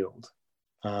be healed.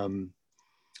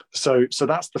 So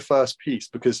that's the first piece,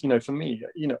 because for me,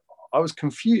 I was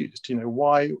confused.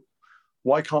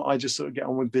 Why can't I just sort of get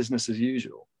on with business as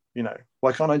usual?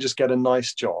 Why can't I just get a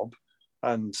nice job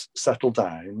and settle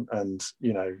down and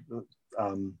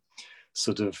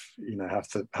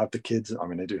have the kids? I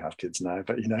mean, they do have kids now,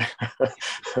 but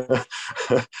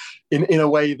in a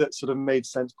way that sort of made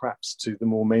sense perhaps to the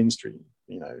more mainstream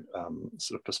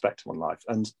sort of perspective on life.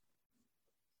 And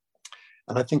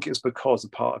I think it's because a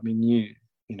part of me knew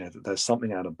that there's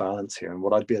something out of balance here, and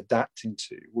what I'd be adapting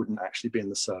to wouldn't actually be in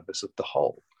the service of the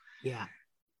whole. Yeah.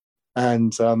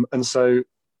 And so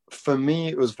for me,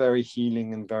 it was very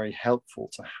healing and very helpful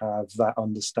to have that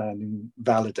understanding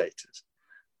validated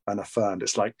and affirmed.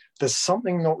 It's like, there's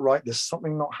something not right. There's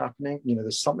something not happening.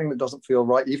 There's something that doesn't feel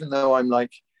right, even though I'm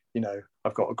like,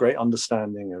 I've got a great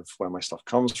understanding of where my stuff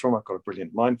comes from. I've got a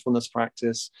brilliant mindfulness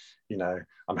practice.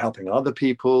 I'm helping other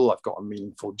people. I've got a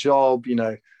meaningful job,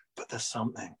 but there's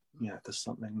something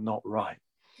not right.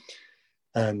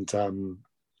 And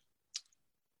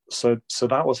so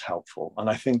that was helpful. And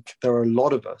I think there are a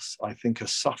lot of us, I think, are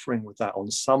suffering with that on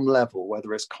some level,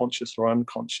 whether it's conscious or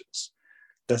unconscious.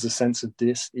 There's a sense of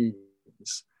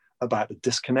dis-ease about the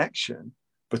disconnection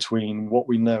between what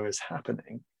we know is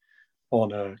happening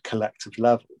on a collective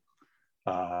level,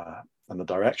 and the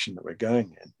direction that we're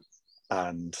going in,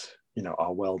 and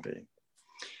our well-being.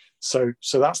 So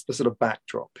that's the sort of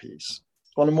backdrop piece.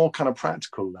 On a more kind of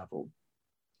practical level,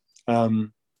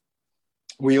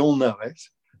 we all know it.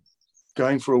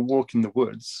 Going for a walk in the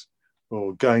woods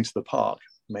or going to the park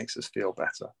makes us feel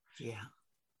better. Yeah.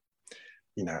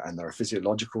 And there are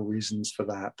physiological reasons for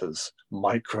that. There's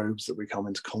microbes that we come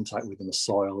into contact with in the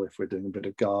soil if we're doing a bit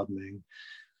of gardening.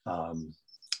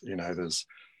 There's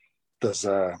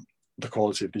the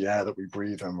quality of the air that we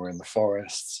breathe when we're in the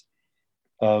forests.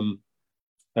 The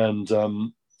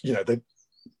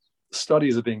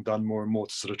studies are being done more and more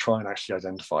to sort of try and actually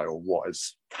identify what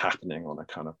is happening on a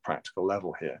kind of practical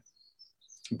level here.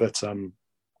 But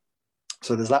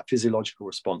so there's that physiological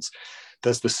response.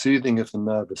 There's the soothing of the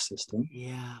nervous system.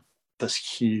 Yeah. That's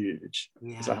huge.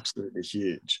 Yeah. It's absolutely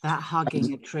huge. That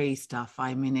hugging a tree stuff,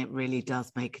 I mean, it really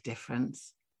does make a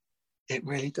difference. It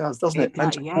really does, doesn't it?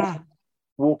 And yeah.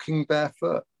 Walking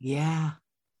barefoot. Yeah.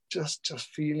 Just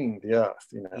feeling the earth,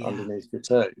 underneath your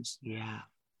toes. Yeah.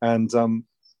 And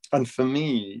for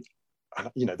me,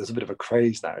 there's a bit of a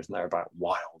craze now, isn't there, about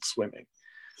wild swimming,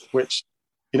 which,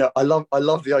 I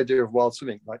love the idea of wild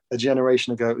swimming. Like a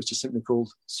generation ago, it was just simply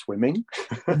called swimming.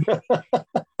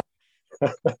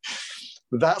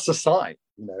 That's a sign,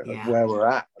 of where we're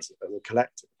at as a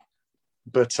collective.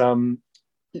 But,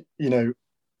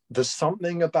 there's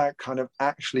something about kind of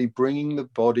actually bringing the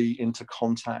body into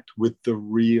contact with the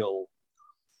real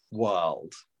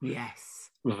world. Yes.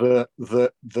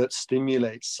 That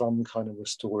stimulates some kind of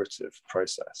restorative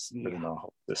process within our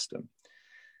whole system.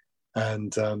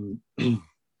 And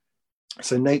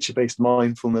so nature-based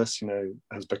mindfulness,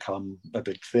 has become a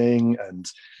big thing. And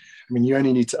I mean, you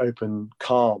only need to open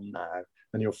Calm now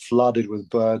and you're flooded with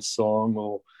bird song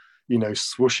or,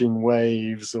 swooshing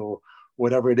waves or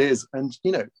whatever it is. And,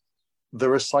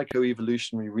 there are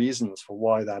psychoevolutionary reasons for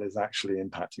why that is actually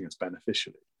impacting us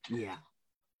beneficially. Yeah.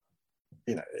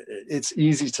 It's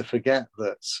easy to forget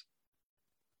that,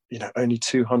 only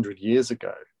 200 years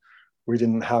ago, we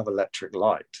didn't have electric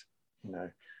light.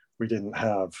 We didn't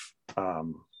have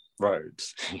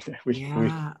roads.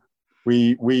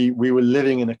 We were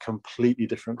living in a completely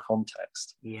different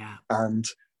context. Yeah. And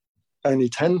only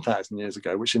 10,000 years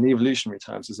ago, which in evolutionary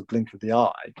terms is a blink of the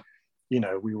eye,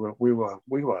 we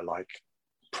were like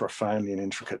profoundly and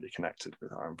intricately connected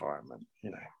with our environment.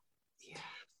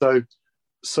 Yeah.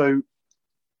 So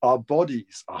our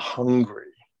bodies are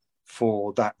hungry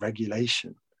for that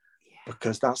regulation,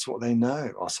 because that's what they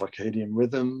know. Our circadian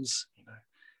rhythms,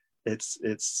 it's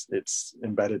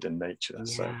embedded in nature. Yeah.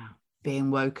 So being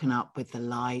woken up with the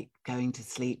light, going to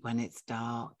sleep when it's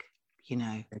dark,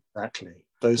 exactly,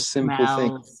 those simple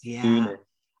smells, things.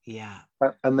 Yeah.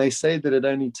 And they say that it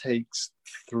only takes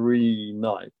 3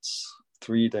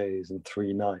 days and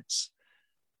 3 nights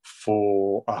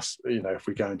for us, if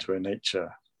we go into a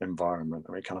nature environment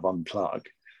and we kind of unplug,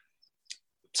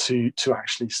 to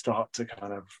actually start to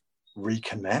kind of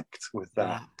reconnect with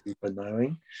that deeper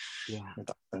knowing, with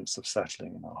that sense of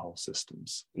settling in our whole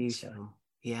systems. Beautiful. So.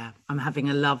 Yeah, I'm having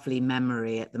a lovely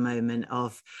memory at the moment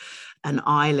of an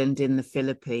island in the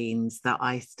Philippines that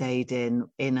I stayed in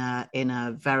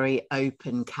a very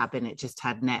open cabin. It just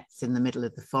had nets in the middle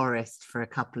of the forest for a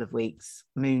couple of weeks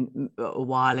a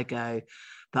while ago.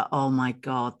 But oh my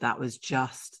God, that was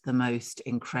just the most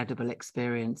incredible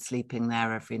experience, sleeping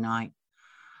there every night.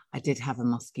 I did have a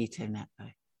mosquito net though.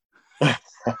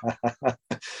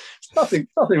 nothing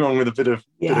wrong with a bit of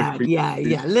a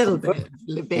little bit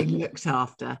being looked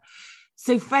after.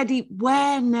 So Freddie,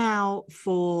 where now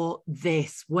for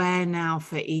this? Where now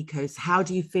for ECOS? How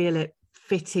do you feel it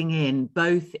fitting in,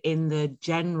 both in the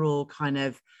general kind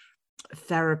of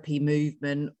therapy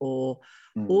movement or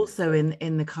also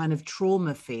in the kind of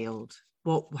trauma field?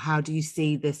 How do you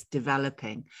see this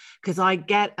developing? Because I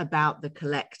get about the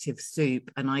collective soup,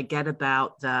 and I get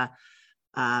about the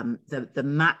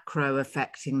macro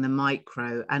affecting the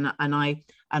micro, and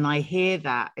I hear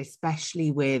that,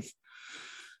 especially with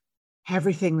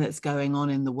everything that's going on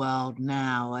in the world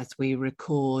now as we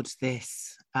record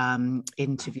this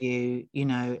interview,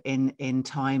 in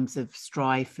times of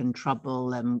strife and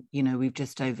trouble, and we've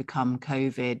just overcome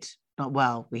COVID.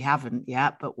 Well, we haven't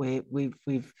yet, but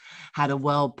we've had a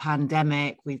world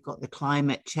pandemic. We've got the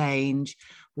climate change.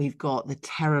 We've got the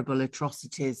terrible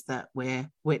atrocities that we're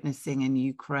witnessing in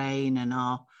Ukraine, and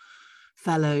our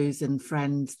fellows and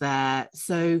friends there.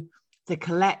 So the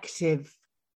collective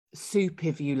soup,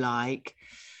 if you like,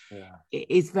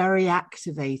 is very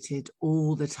activated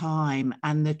all the time,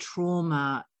 and the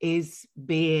trauma is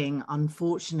being,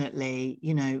 unfortunately,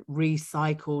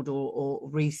 recycled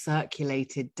or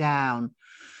recirculated down.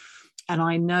 And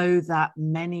I know that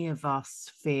many of us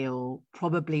feel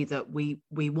probably that we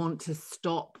want to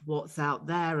stop what's out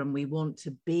there, and we want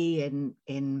to be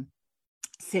in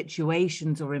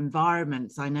situations or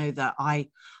environments. I know that I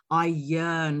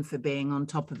yearn for being on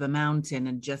top of a mountain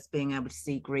and just being able to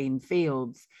see green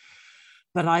fields.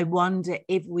 But I wonder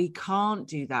if we can't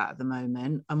do that at the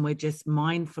moment, and we're just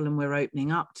mindful and we're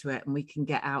opening up to it, and we can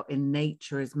get out in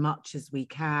nature as much as we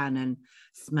can and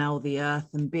smell the earth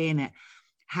and be in it,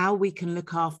 how we can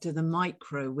look after the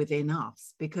micro within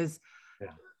us. Because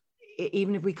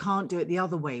even if we can't do it the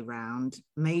other way round,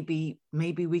 maybe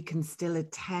we can still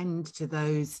attend to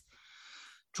those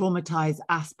traumatized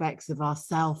aspects of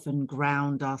ourself and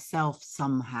ground ourselves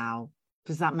somehow.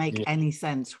 Does that make any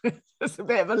sense? It's a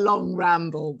bit of a long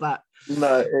ramble, but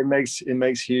no, it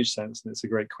makes huge sense, and it's a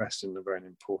great question, a very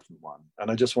important one. And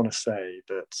I just want to say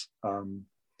that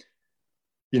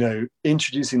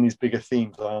introducing these bigger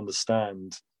themes, I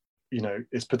understand,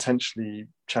 is potentially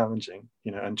challenging,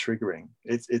 and triggering.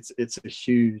 It's a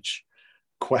huge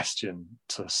question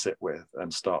to sit with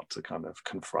and start to kind of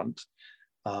confront.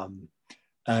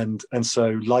 And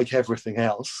so, like everything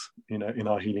else, in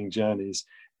our healing journeys,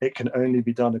 it can only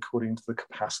be done according to the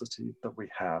capacity that we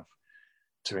have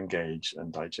to engage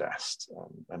and digest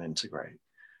and integrate.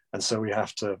 And so we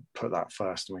have to put that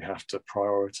first, and we have to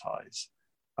prioritize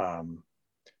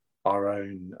our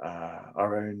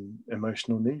own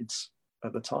emotional needs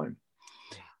at the time.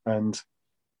 And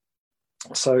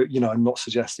so, I'm not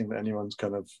suggesting that anyone's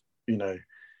kind of,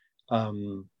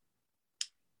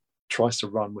 tries to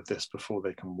run with this before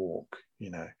they can walk.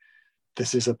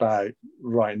 This is about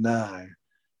right now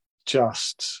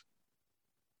just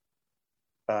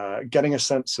getting a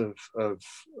sense of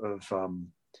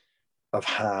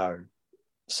how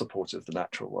supportive the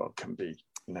natural world can be,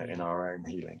 in our own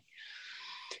healing.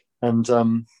 And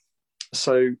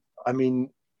so, I mean,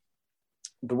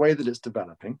 the way that it's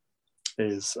developing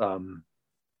is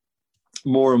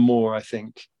more and more, I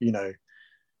think,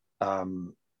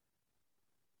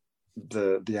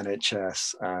 the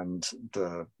NHS and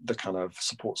the kind of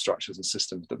support structures and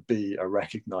systems that are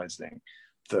recognizing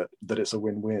that it's a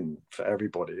win-win for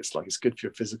everybody. It's like, it's good for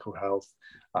your physical health.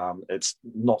 It's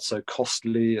not so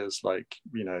costly as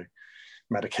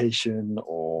medication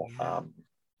or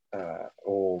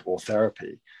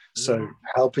therapy. So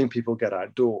helping people get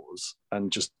outdoors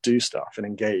and just do stuff and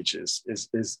engage is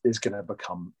going to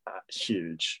become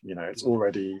huge. It's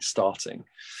already starting.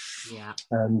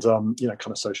 And kind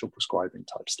of social prescribing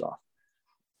type stuff.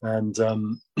 And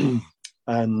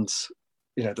and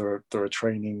there are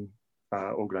training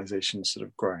organizations sort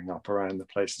of growing up around the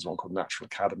place. There's one called Natural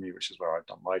Academy, which is where I've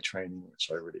done my training, which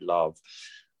I really love,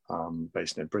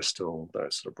 based near Bristol, though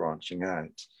it's sort of branching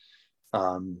out.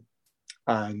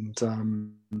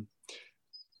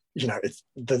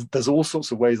 There's all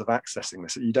sorts of ways of accessing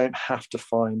this. You don't have to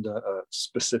find a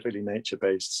specifically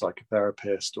nature-based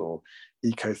psychotherapist or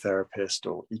ecotherapist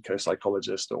or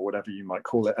eco-psychologist or whatever you might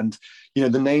call it. And the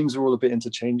names are all a bit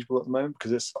interchangeable at the moment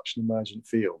because it's such an emergent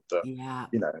field that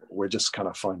we're just kind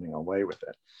of finding our way with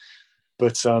it.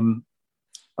 But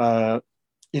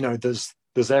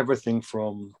there's everything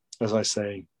from, as I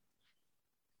say,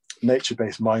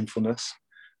 nature-based mindfulness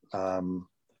and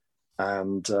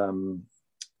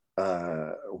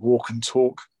walk and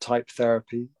talk type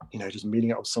therapy, just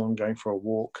meeting up with someone, going for a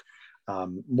walk.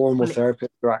 More and more therapists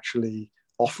are actually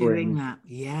offering that.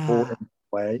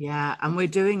 And we're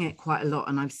doing it quite a lot,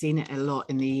 and I've seen it a lot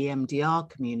in the EMDR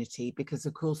community, because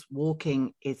of course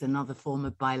walking is another form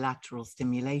of bilateral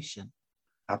stimulation.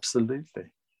 Absolutely.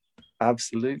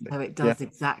 So it does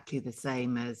exactly the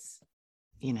same as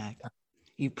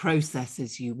you process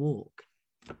as you walk.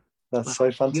 That's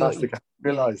so fantastic. I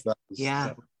realized that.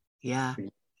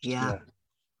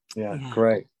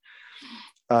 Great.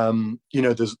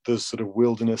 There's sort of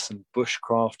wilderness and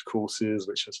bushcraft courses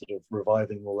which are sort of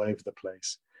reviving all over the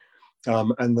place.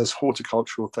 And there's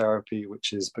horticultural therapy,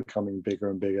 which is becoming bigger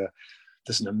and bigger.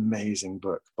 There's an amazing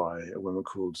book by a woman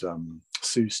called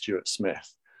Sue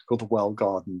Stewart-Smith called The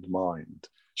Well-Gardened Mind.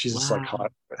 She's a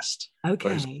psychiatrist, a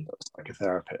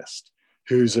psychotherapist,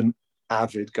 who's an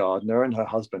avid gardener, and her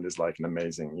husband is like an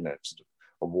amazing, sort of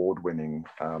award-winning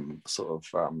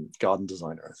garden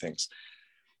designer and things.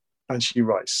 And she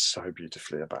writes so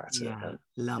beautifully about it. And,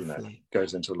 lovely.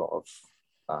 Goes into a lot of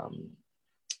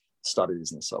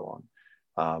studies and so on.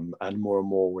 and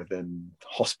more within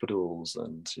hospitals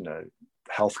and, you know,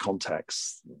 health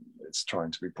contexts, it's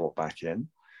trying to be brought back in.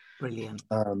 Brilliant.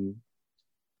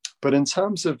 But in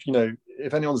terms of, you know,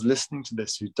 if anyone's listening to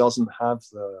this who doesn't have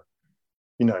the,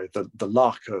 you know, the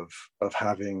luck of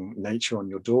having nature on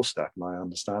your doorstep, and I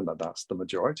understand that that's the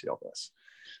majority of us,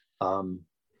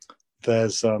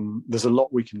 there's a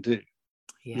lot we can do.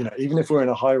 Yeah. You know, even if we're in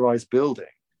a high-rise building,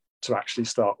 to actually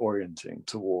start orienting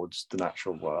towards the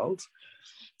natural world,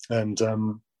 and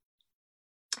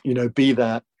you know, be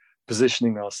that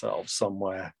positioning ourselves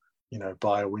somewhere, you know,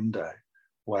 by a window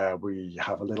where we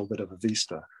have a little bit of a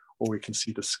vista, or we can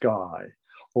see the sky,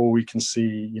 or we can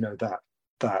see, you know,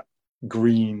 that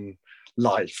green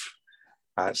life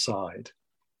outside,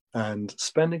 and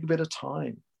spending a bit of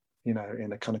time, you know,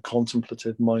 in a kind of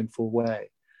contemplative, mindful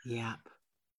way. Yeah.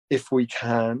 If we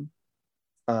can,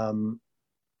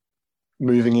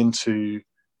 moving into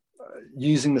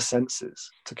using the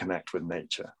senses to connect with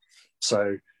nature.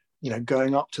 So, you know,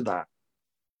 going up to that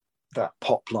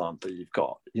pot plant that you've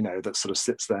got, you know, that sort of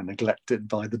sits there neglected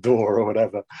by the door or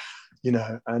whatever, you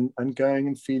know, and going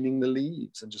and feeling the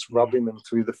leaves and just rubbing them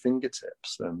through the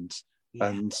fingertips, and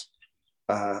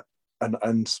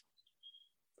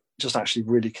just actually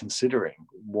really considering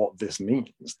what this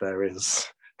means. There is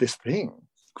this thing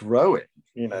growing,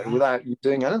 you know, without you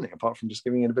doing anything apart from just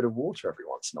giving it a bit of water every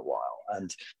once in a while.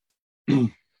 And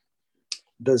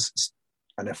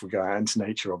and if we go out into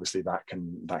nature, obviously that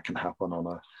can happen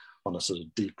on a sort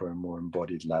of deeper and more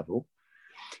embodied level.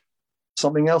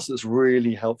 Something else that's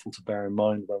really helpful to bear in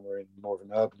mind when we're in more of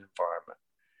an urban environment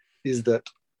is that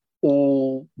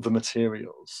all the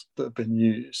materials that have been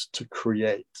used to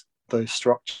create those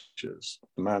structures,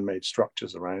 the man-made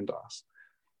structures around us,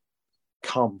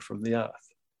 come from the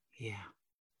earth. Yeah.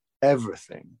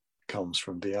 Everything comes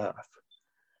from the earth.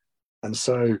 And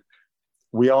so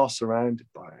we are surrounded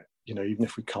by it, you know, even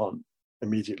if we can't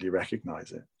immediately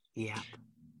recognize it. Yeah.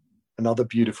 Another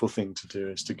beautiful thing to do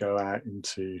is to go out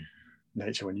into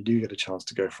nature when you do get a chance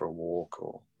to go for a walk,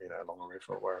 or, you know, along a river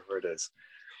or wherever it is,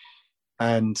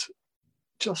 and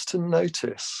just to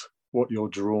notice what you're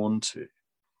drawn to.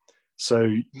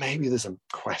 So maybe there's a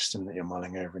question that you're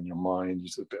mulling over in your mind,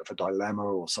 it's a bit of a dilemma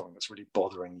or something that's really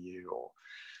bothering you, or,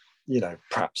 you know,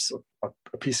 perhaps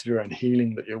a piece of your own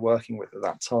healing that you're working with at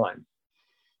that time.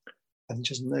 And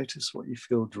just notice what you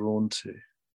feel drawn to,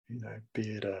 you know,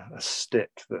 be it a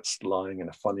stick that's lying in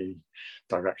a funny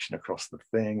direction across the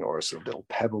thing, or a sort of little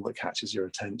pebble that catches your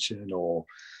attention, or,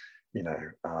 you know,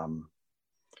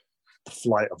 the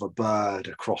flight of a bird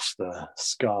across the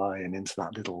sky and into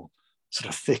that little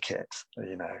sort of thicket,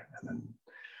 you know,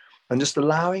 and just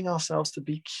allowing ourselves to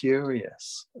be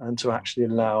curious and to actually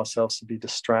allow ourselves to be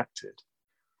distracted.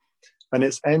 And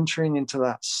it's entering into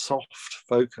that soft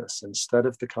focus instead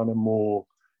of the kind of more,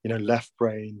 you know, left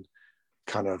brain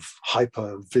kind of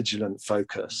hyper vigilant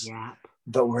focus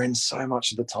that we're in so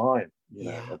much of the time, you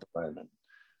know, at the moment.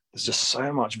 There's just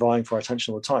so much vying for our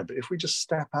attention all the time. But if we just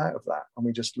step out of that and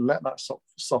we just let that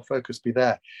soft focus be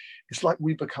there, it's like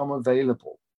we become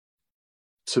available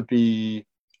to be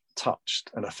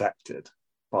touched and affected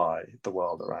by the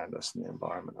world around us and the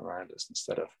environment around us,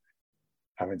 instead of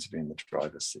having to be in the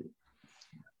driver's seat.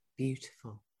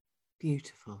 Beautiful,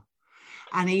 beautiful.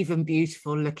 And even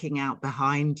beautiful looking out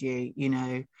behind you, you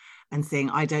know, and seeing,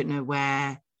 I don't know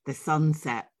where the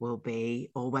sunset will be,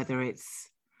 or whether it's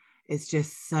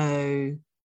just so,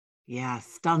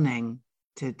 stunning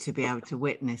to be able to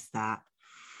witness that.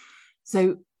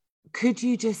 So could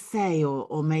you just say,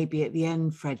 or maybe at the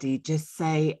end, Freddie, just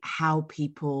say how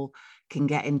people can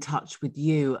get in touch with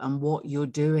you and what you're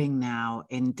doing now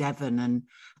in Devon, and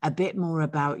a bit more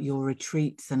about your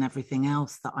retreats and everything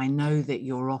else that I know that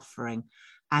you're offering.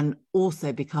 And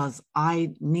also because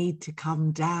I need to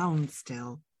come down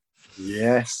still.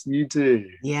 Yes, you do.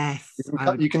 Yes.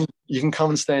 You can come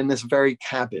and stay in this very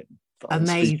cabin.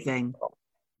 Amazing.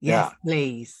 Yes,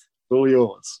 please. All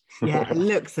yours. Yeah, it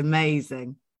looks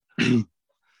amazing.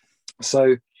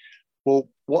 So, well,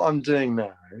 what I'm doing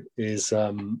now is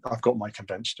I've got my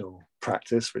conventional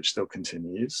practice, which still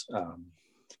continues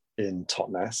in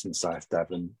Totnes in South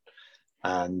Devon,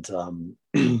 and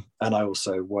I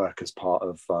also work as part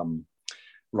of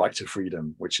Right to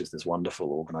Freedom, which is this wonderful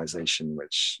organisation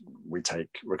which we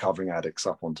take recovering addicts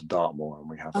up onto Dartmoor, and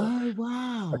we have a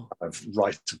kind of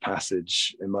rite of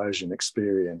passage immersion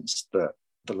experience that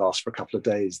lasts for a couple of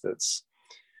days. That's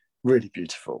really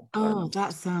beautiful. Oh,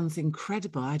 that sounds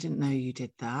incredible. I didn't know you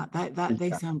did that.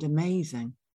 They sound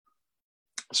amazing.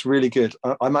 It's really good.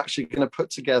 I'm actually going to put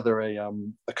together a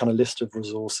kind of list of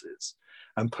resources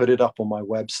and put it up on my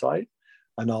website.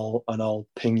 I'll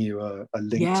ping you a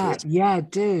link to it. Yeah,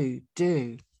 do.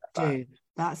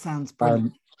 That sounds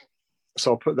brilliant.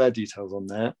 So I'll put their details on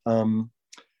there.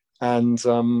 And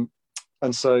so,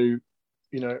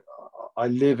 you know, I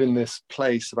live in this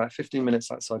place about 15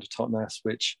 minutes outside of Totnes,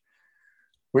 which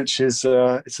is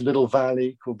it's a little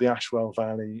valley called the Ashwell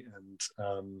Valley, and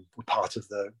we're part of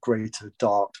the Greater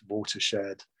Dart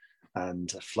watershed, and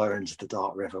flow into the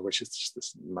Dart River, which is just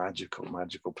this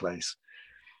magical place.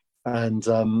 And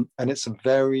it's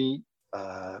very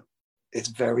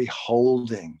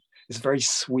holding. It's a very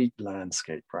sweet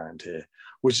landscape around here,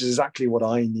 which is exactly what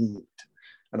I need.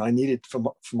 And I needed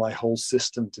for my whole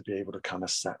system to be able to kind of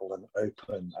settle and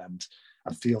open and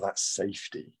feel that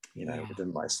safety, you know,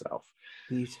 within myself.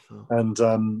 Beautiful. And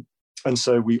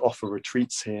so we offer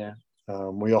retreats here.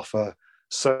 We offer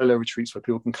solo retreats where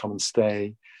people can come and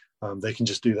stay. They can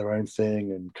just do their own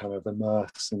thing and kind of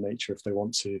immerse in nature if they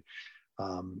want to.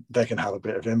 They can have a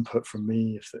bit of input from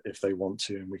me if they want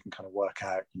to, and we can kind of work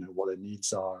out, you know, what their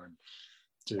needs are and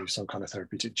do some kind of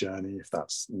therapeutic journey if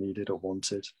that's needed or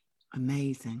wanted.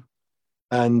 Amazing.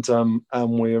 And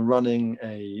we're running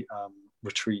a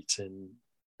retreat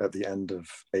at the end of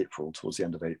April, towards the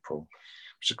end of April,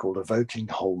 which is called Evoking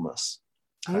Wholeness.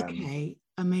 Okay,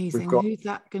 amazing. Who's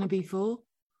that going to be for?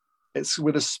 It's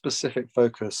with a specific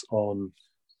focus on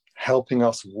helping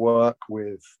us work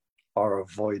with our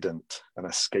avoidant and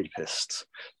escapist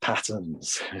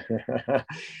patterns.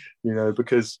 You know,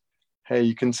 because hey,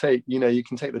 you can take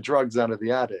the drugs out of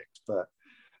the addict, but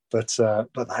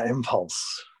that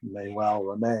impulse may well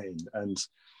remain. And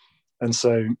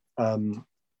so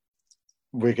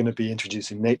we're going to be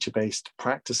introducing nature-based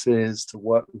practices to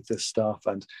work with this stuff,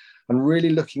 and really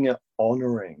looking at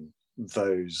honoring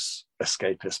those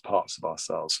escapist parts of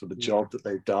ourselves for the job that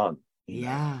they've done.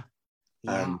 Yeah.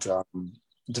 And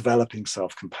developing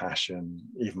self-compassion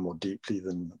even more deeply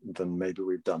than maybe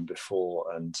we've done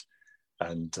before, and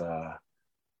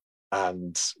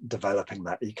developing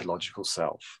that ecological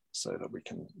self so that we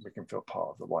can feel part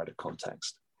of the wider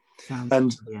context.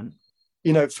 Sounds brilliant.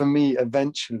 You know, for me,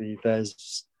 eventually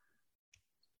there's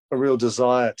a real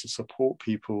desire to support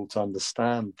people to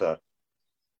understand that,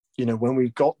 you know, when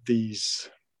we've got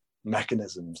these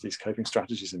mechanisms, these coping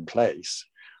strategies in place,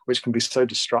 which can be so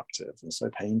destructive and so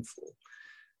painful,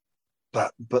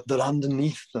 but that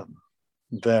underneath them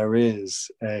there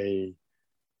is a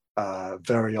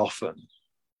very often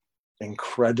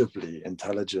incredibly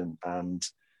intelligent and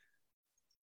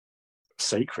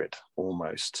sacred,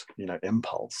 almost, you know,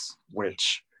 impulse,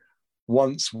 which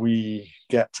once we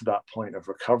get to that point of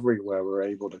recovery where we're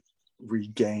able to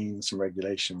regain some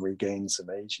regulation, regain some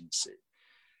agency,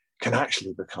 can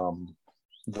actually become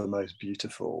the most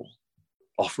beautiful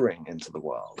offering into the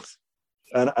world.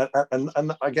 And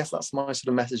I guess that's my sort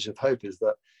of message of hope, is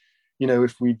that, you know,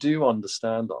 if we do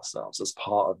understand ourselves as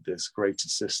part of this greater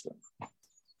system,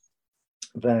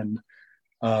 then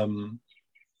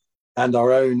and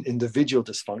our own individual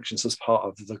dysfunctions as part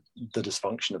of the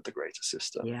dysfunction of the greater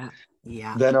system,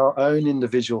 then our own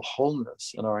individual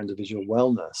wholeness and our individual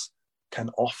wellness can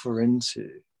offer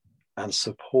into and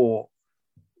support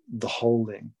the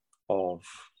holding of,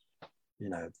 you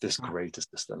know, this greater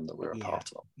system that we're a part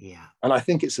of. And I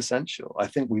think it's essential. I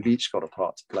think we've each got a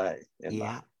part to play in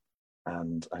that,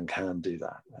 and can do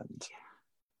that. And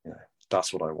you know,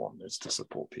 that's what I want, is to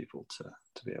support people to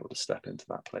be able to step into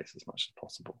that place as much as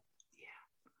possible.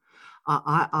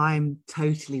 I'm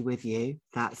totally with you.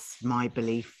 That's my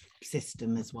belief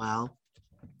system as well,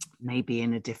 maybe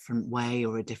in a different way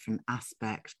or a different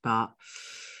aspect, but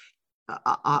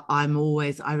I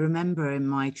remember in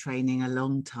my training a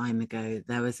long time ago,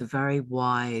 there was a very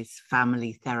wise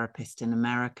family therapist in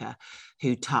America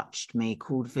who touched me,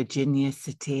 called Virginia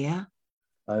Satir.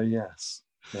 Oh, yes.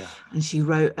 Yeah. And she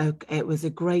wrote, it was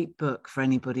a great book for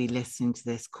anybody listening to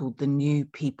this, called The New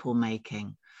People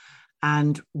Making,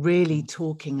 and really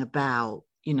talking about,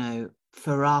 you know,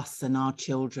 for us and our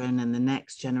children and the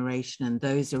next generation and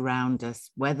those around us,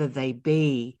 whether they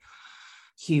be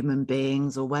human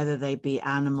beings or whether they be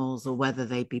animals or whether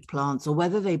they be plants or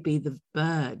whether they be the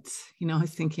birds. You know, I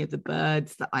was thinking of the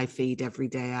birds that I feed every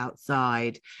day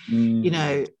outside. You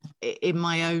know, in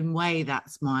my own way,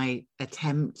 that's my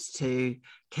attempt to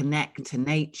connect to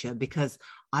nature, because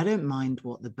I don't mind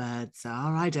what the birds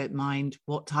are. I don't mind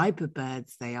what type of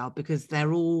birds they are, because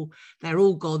they're all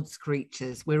God's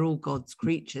creatures. We're all God's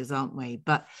creatures, aren't we?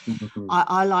 But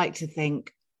I like to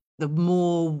think the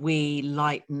more we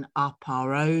lighten up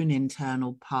our own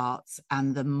internal parts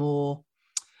and the more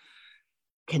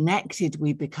connected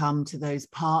we become to those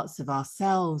parts of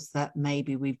ourselves that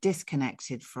maybe we've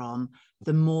disconnected from,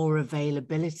 the more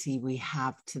availability we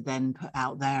have to then put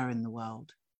out there in the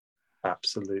world.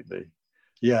 Absolutely.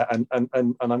 Yeah. And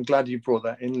I'm glad you brought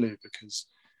that in, Lou, because,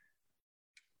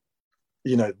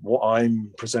 you know, what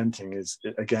I'm presenting is,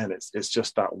 again, it's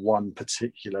just that one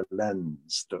particular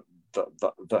lens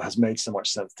that has made so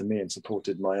much sense to me and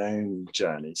supported my own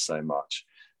journey so much.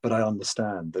 But I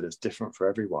understand that it's different for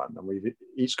everyone, and we've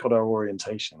each got our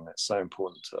orientation. It's so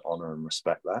important to honor and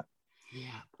respect that.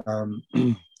 Yeah.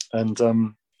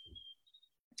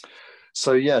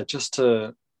 So yeah, just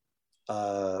to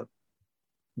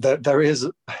there is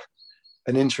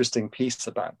an interesting piece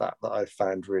about that I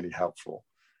found really helpful.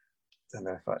 I don't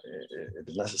know if it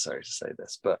is necessary to say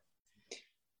this, but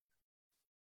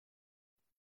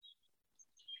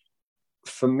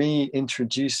for me,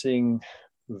 introducing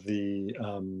the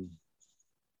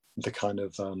kind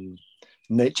of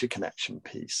nature connection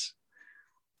piece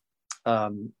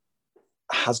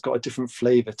has got a different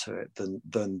flavor to it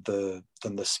than the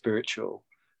spiritual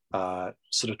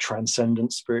sort of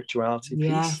transcendent spirituality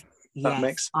piece.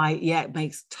 It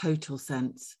makes total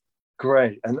sense.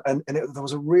 Great. And there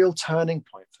was a real turning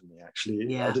point for me, actually.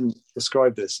 Yeah. I didn't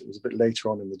describe this. It was a bit later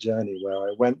on in the journey where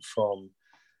I went from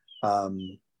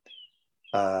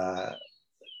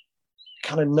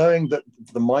kind of knowing that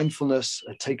the mindfulness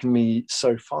had taken me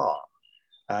so far,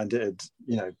 and it had,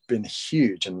 you know, been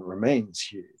huge and remains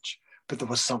huge, but there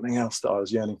was something else that I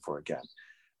was yearning for again.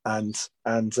 And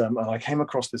I came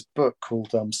across this book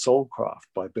called Soulcraft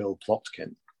by Bill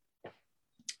Plotkin.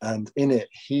 And in it,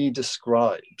 he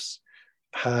describes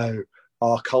how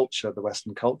our culture, the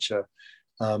Western culture,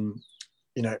 you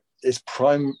know, is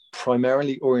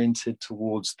primarily oriented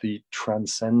towards the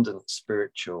transcendent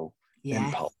spiritual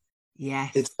impulse.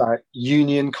 Yes. It's about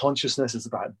union consciousness. It's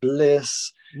about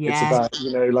bliss. Yes. It's about,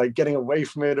 you know, like getting away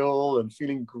from it all and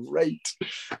feeling great.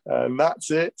 And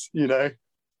that's it, you know,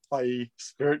 i.e.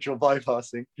 spiritual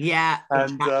bypassing. Yeah.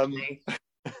 And, exactly.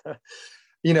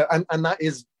 you know, and that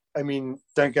is, I mean,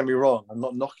 don't get me wrong, I'm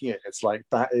not knocking it. It's like,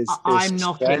 that is... I'm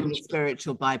knocking the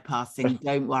spiritual bypassing.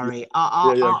 Don't worry.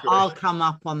 I'll come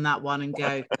up on that one and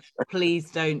go, please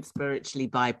don't spiritually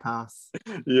bypass.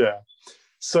 Yeah.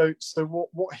 So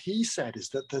what he said is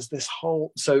that there's this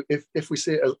whole... So if we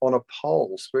see it as on a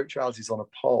pole, spirituality is on a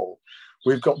pole,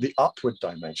 we've got the upward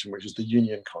dimension, which is the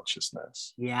union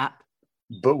consciousness. Yeah.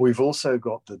 But we've also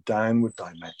got the downward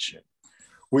dimension,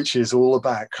 which is all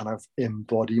about kind of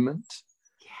embodiment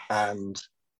and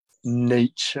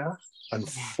nature and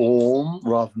form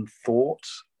rather than thought.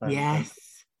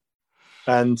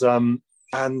 And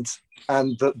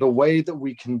the way that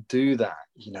we can do that,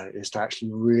 you know, is to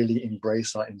actually really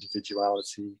embrace our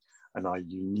individuality and our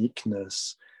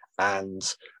uniqueness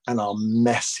and our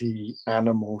messy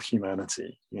animal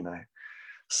humanity, you know.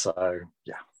 So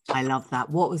yeah, I love that.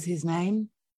 What was his name?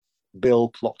 Bill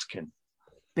Plotkin.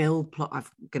 I'm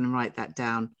going to write that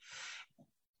down.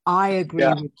 I agree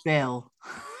with Bill.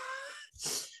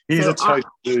 He's a total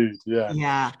dude.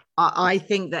 Yeah. I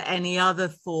think that any other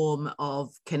form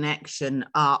of connection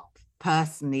up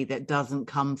personally that doesn't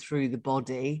come through the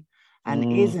body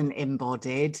and isn't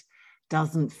embodied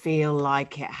doesn't feel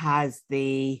like it has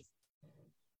the...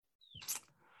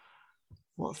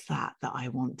 What's that I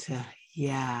want to...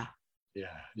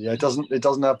 It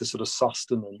doesn't have the sort of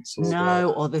sustenance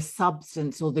or the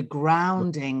substance or the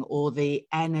grounding or the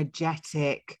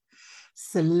energetic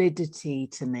solidity.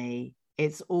 To me,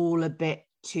 it's all a bit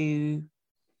too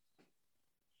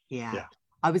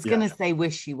I was going to say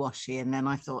wishy-washy, and then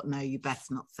I thought, no, you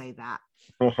best not say that.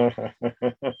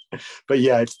 But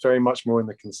yeah, it's very much more in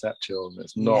the conceptual, and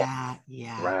it's not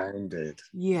grounded.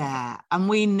 Yeah. And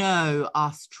we know,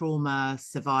 us trauma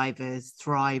survivors,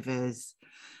 thrivers,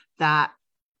 that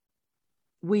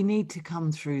we need to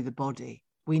come through the body.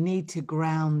 We need to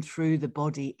ground through the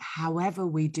body, however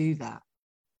we do that.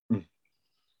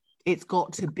 It's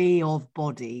got to be of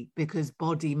body, because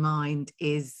body mind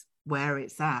is where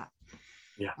it's at.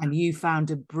 Yeah. And you found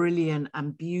a brilliant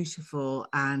and beautiful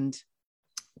and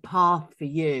path for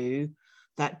you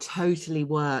that totally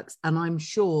works, and I'm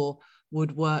sure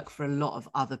would work for a lot of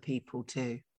other people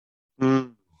too.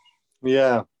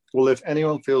 Yeah. Well, if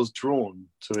anyone feels drawn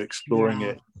to exploring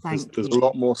it, there's a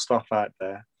lot more stuff out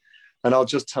there. And I'll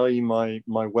just tell you my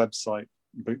website,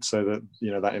 so that,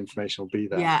 you know, that information will be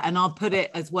there. Yeah, and I'll put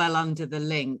it as well under the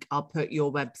link. I'll put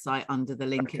your website under the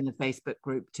link in the Facebook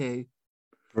group too.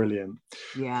 Brilliant.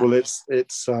 Yeah. Well, it's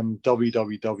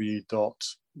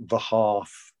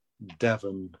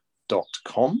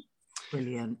www.thehearthdevon.com,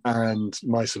 Brilliant. And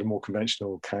my sort of more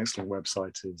conventional counselling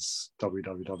website is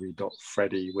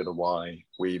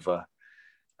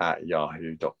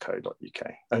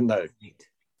www.freddieweaver@yahoo.co.uk. No,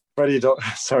 Freddie.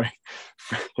 Sorry.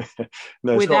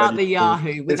 No, without the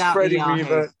Yahoo. Without it's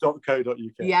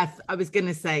freddieweaver.co.uk. Yes, I was going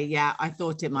to say, yeah, I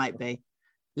thought it might be.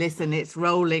 Listen, it's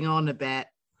rolling on a bit.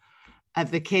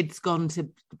 Have the kids gone to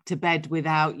bed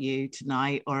without you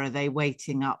tonight, or are they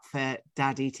waiting up for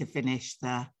Daddy to finish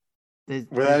the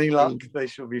with any luck, they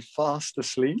shall be fast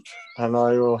asleep, and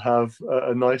I will have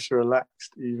a nice,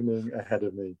 relaxed evening ahead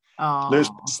of me. Oh, it's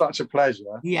been such a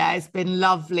pleasure. Yeah, it's been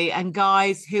lovely. And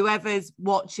guys, whoever's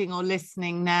watching or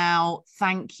listening now,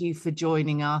 thank you for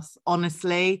joining us.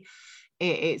 Honestly,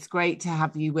 it's great to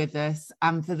have you with us.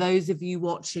 And for those of you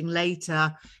watching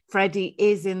later, Freddie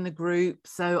is in the group,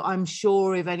 so I'm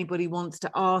sure if anybody wants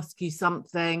to ask you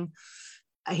something,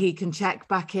 he can check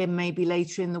back in maybe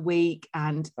later in the week,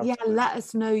 and Absolutely. Let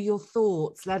us know your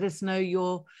thoughts. Let us know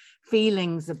your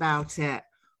feelings about it.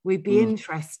 We'd be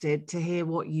interested to hear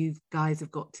what you guys have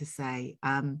got to say.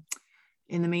 In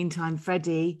the meantime,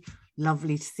 Freddie,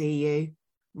 lovely to see you.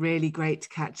 Really great to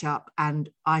catch up, and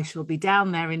I shall be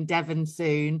down there in Devon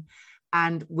soon,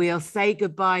 and we'll say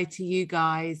goodbye to you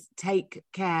guys. Take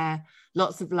care,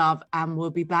 lots of love, and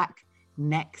we'll be back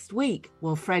next week.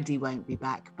 Well, Freddie won't be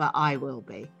back, but I will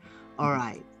be. All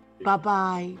right.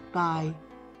 Bye-bye. Bye.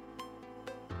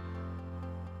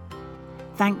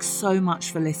 Thanks so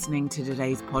much for listening to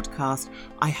today's podcast.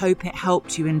 I hope it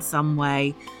helped you in some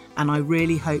way, and I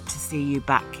really hope to see you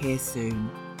back here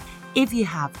soon. If you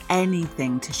have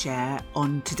anything to share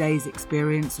on today's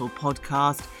experience or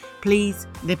podcast, please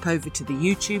nip over to the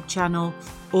YouTube channel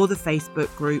or the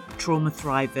Facebook group Trauma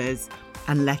Thrivers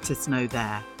and let us know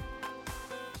there.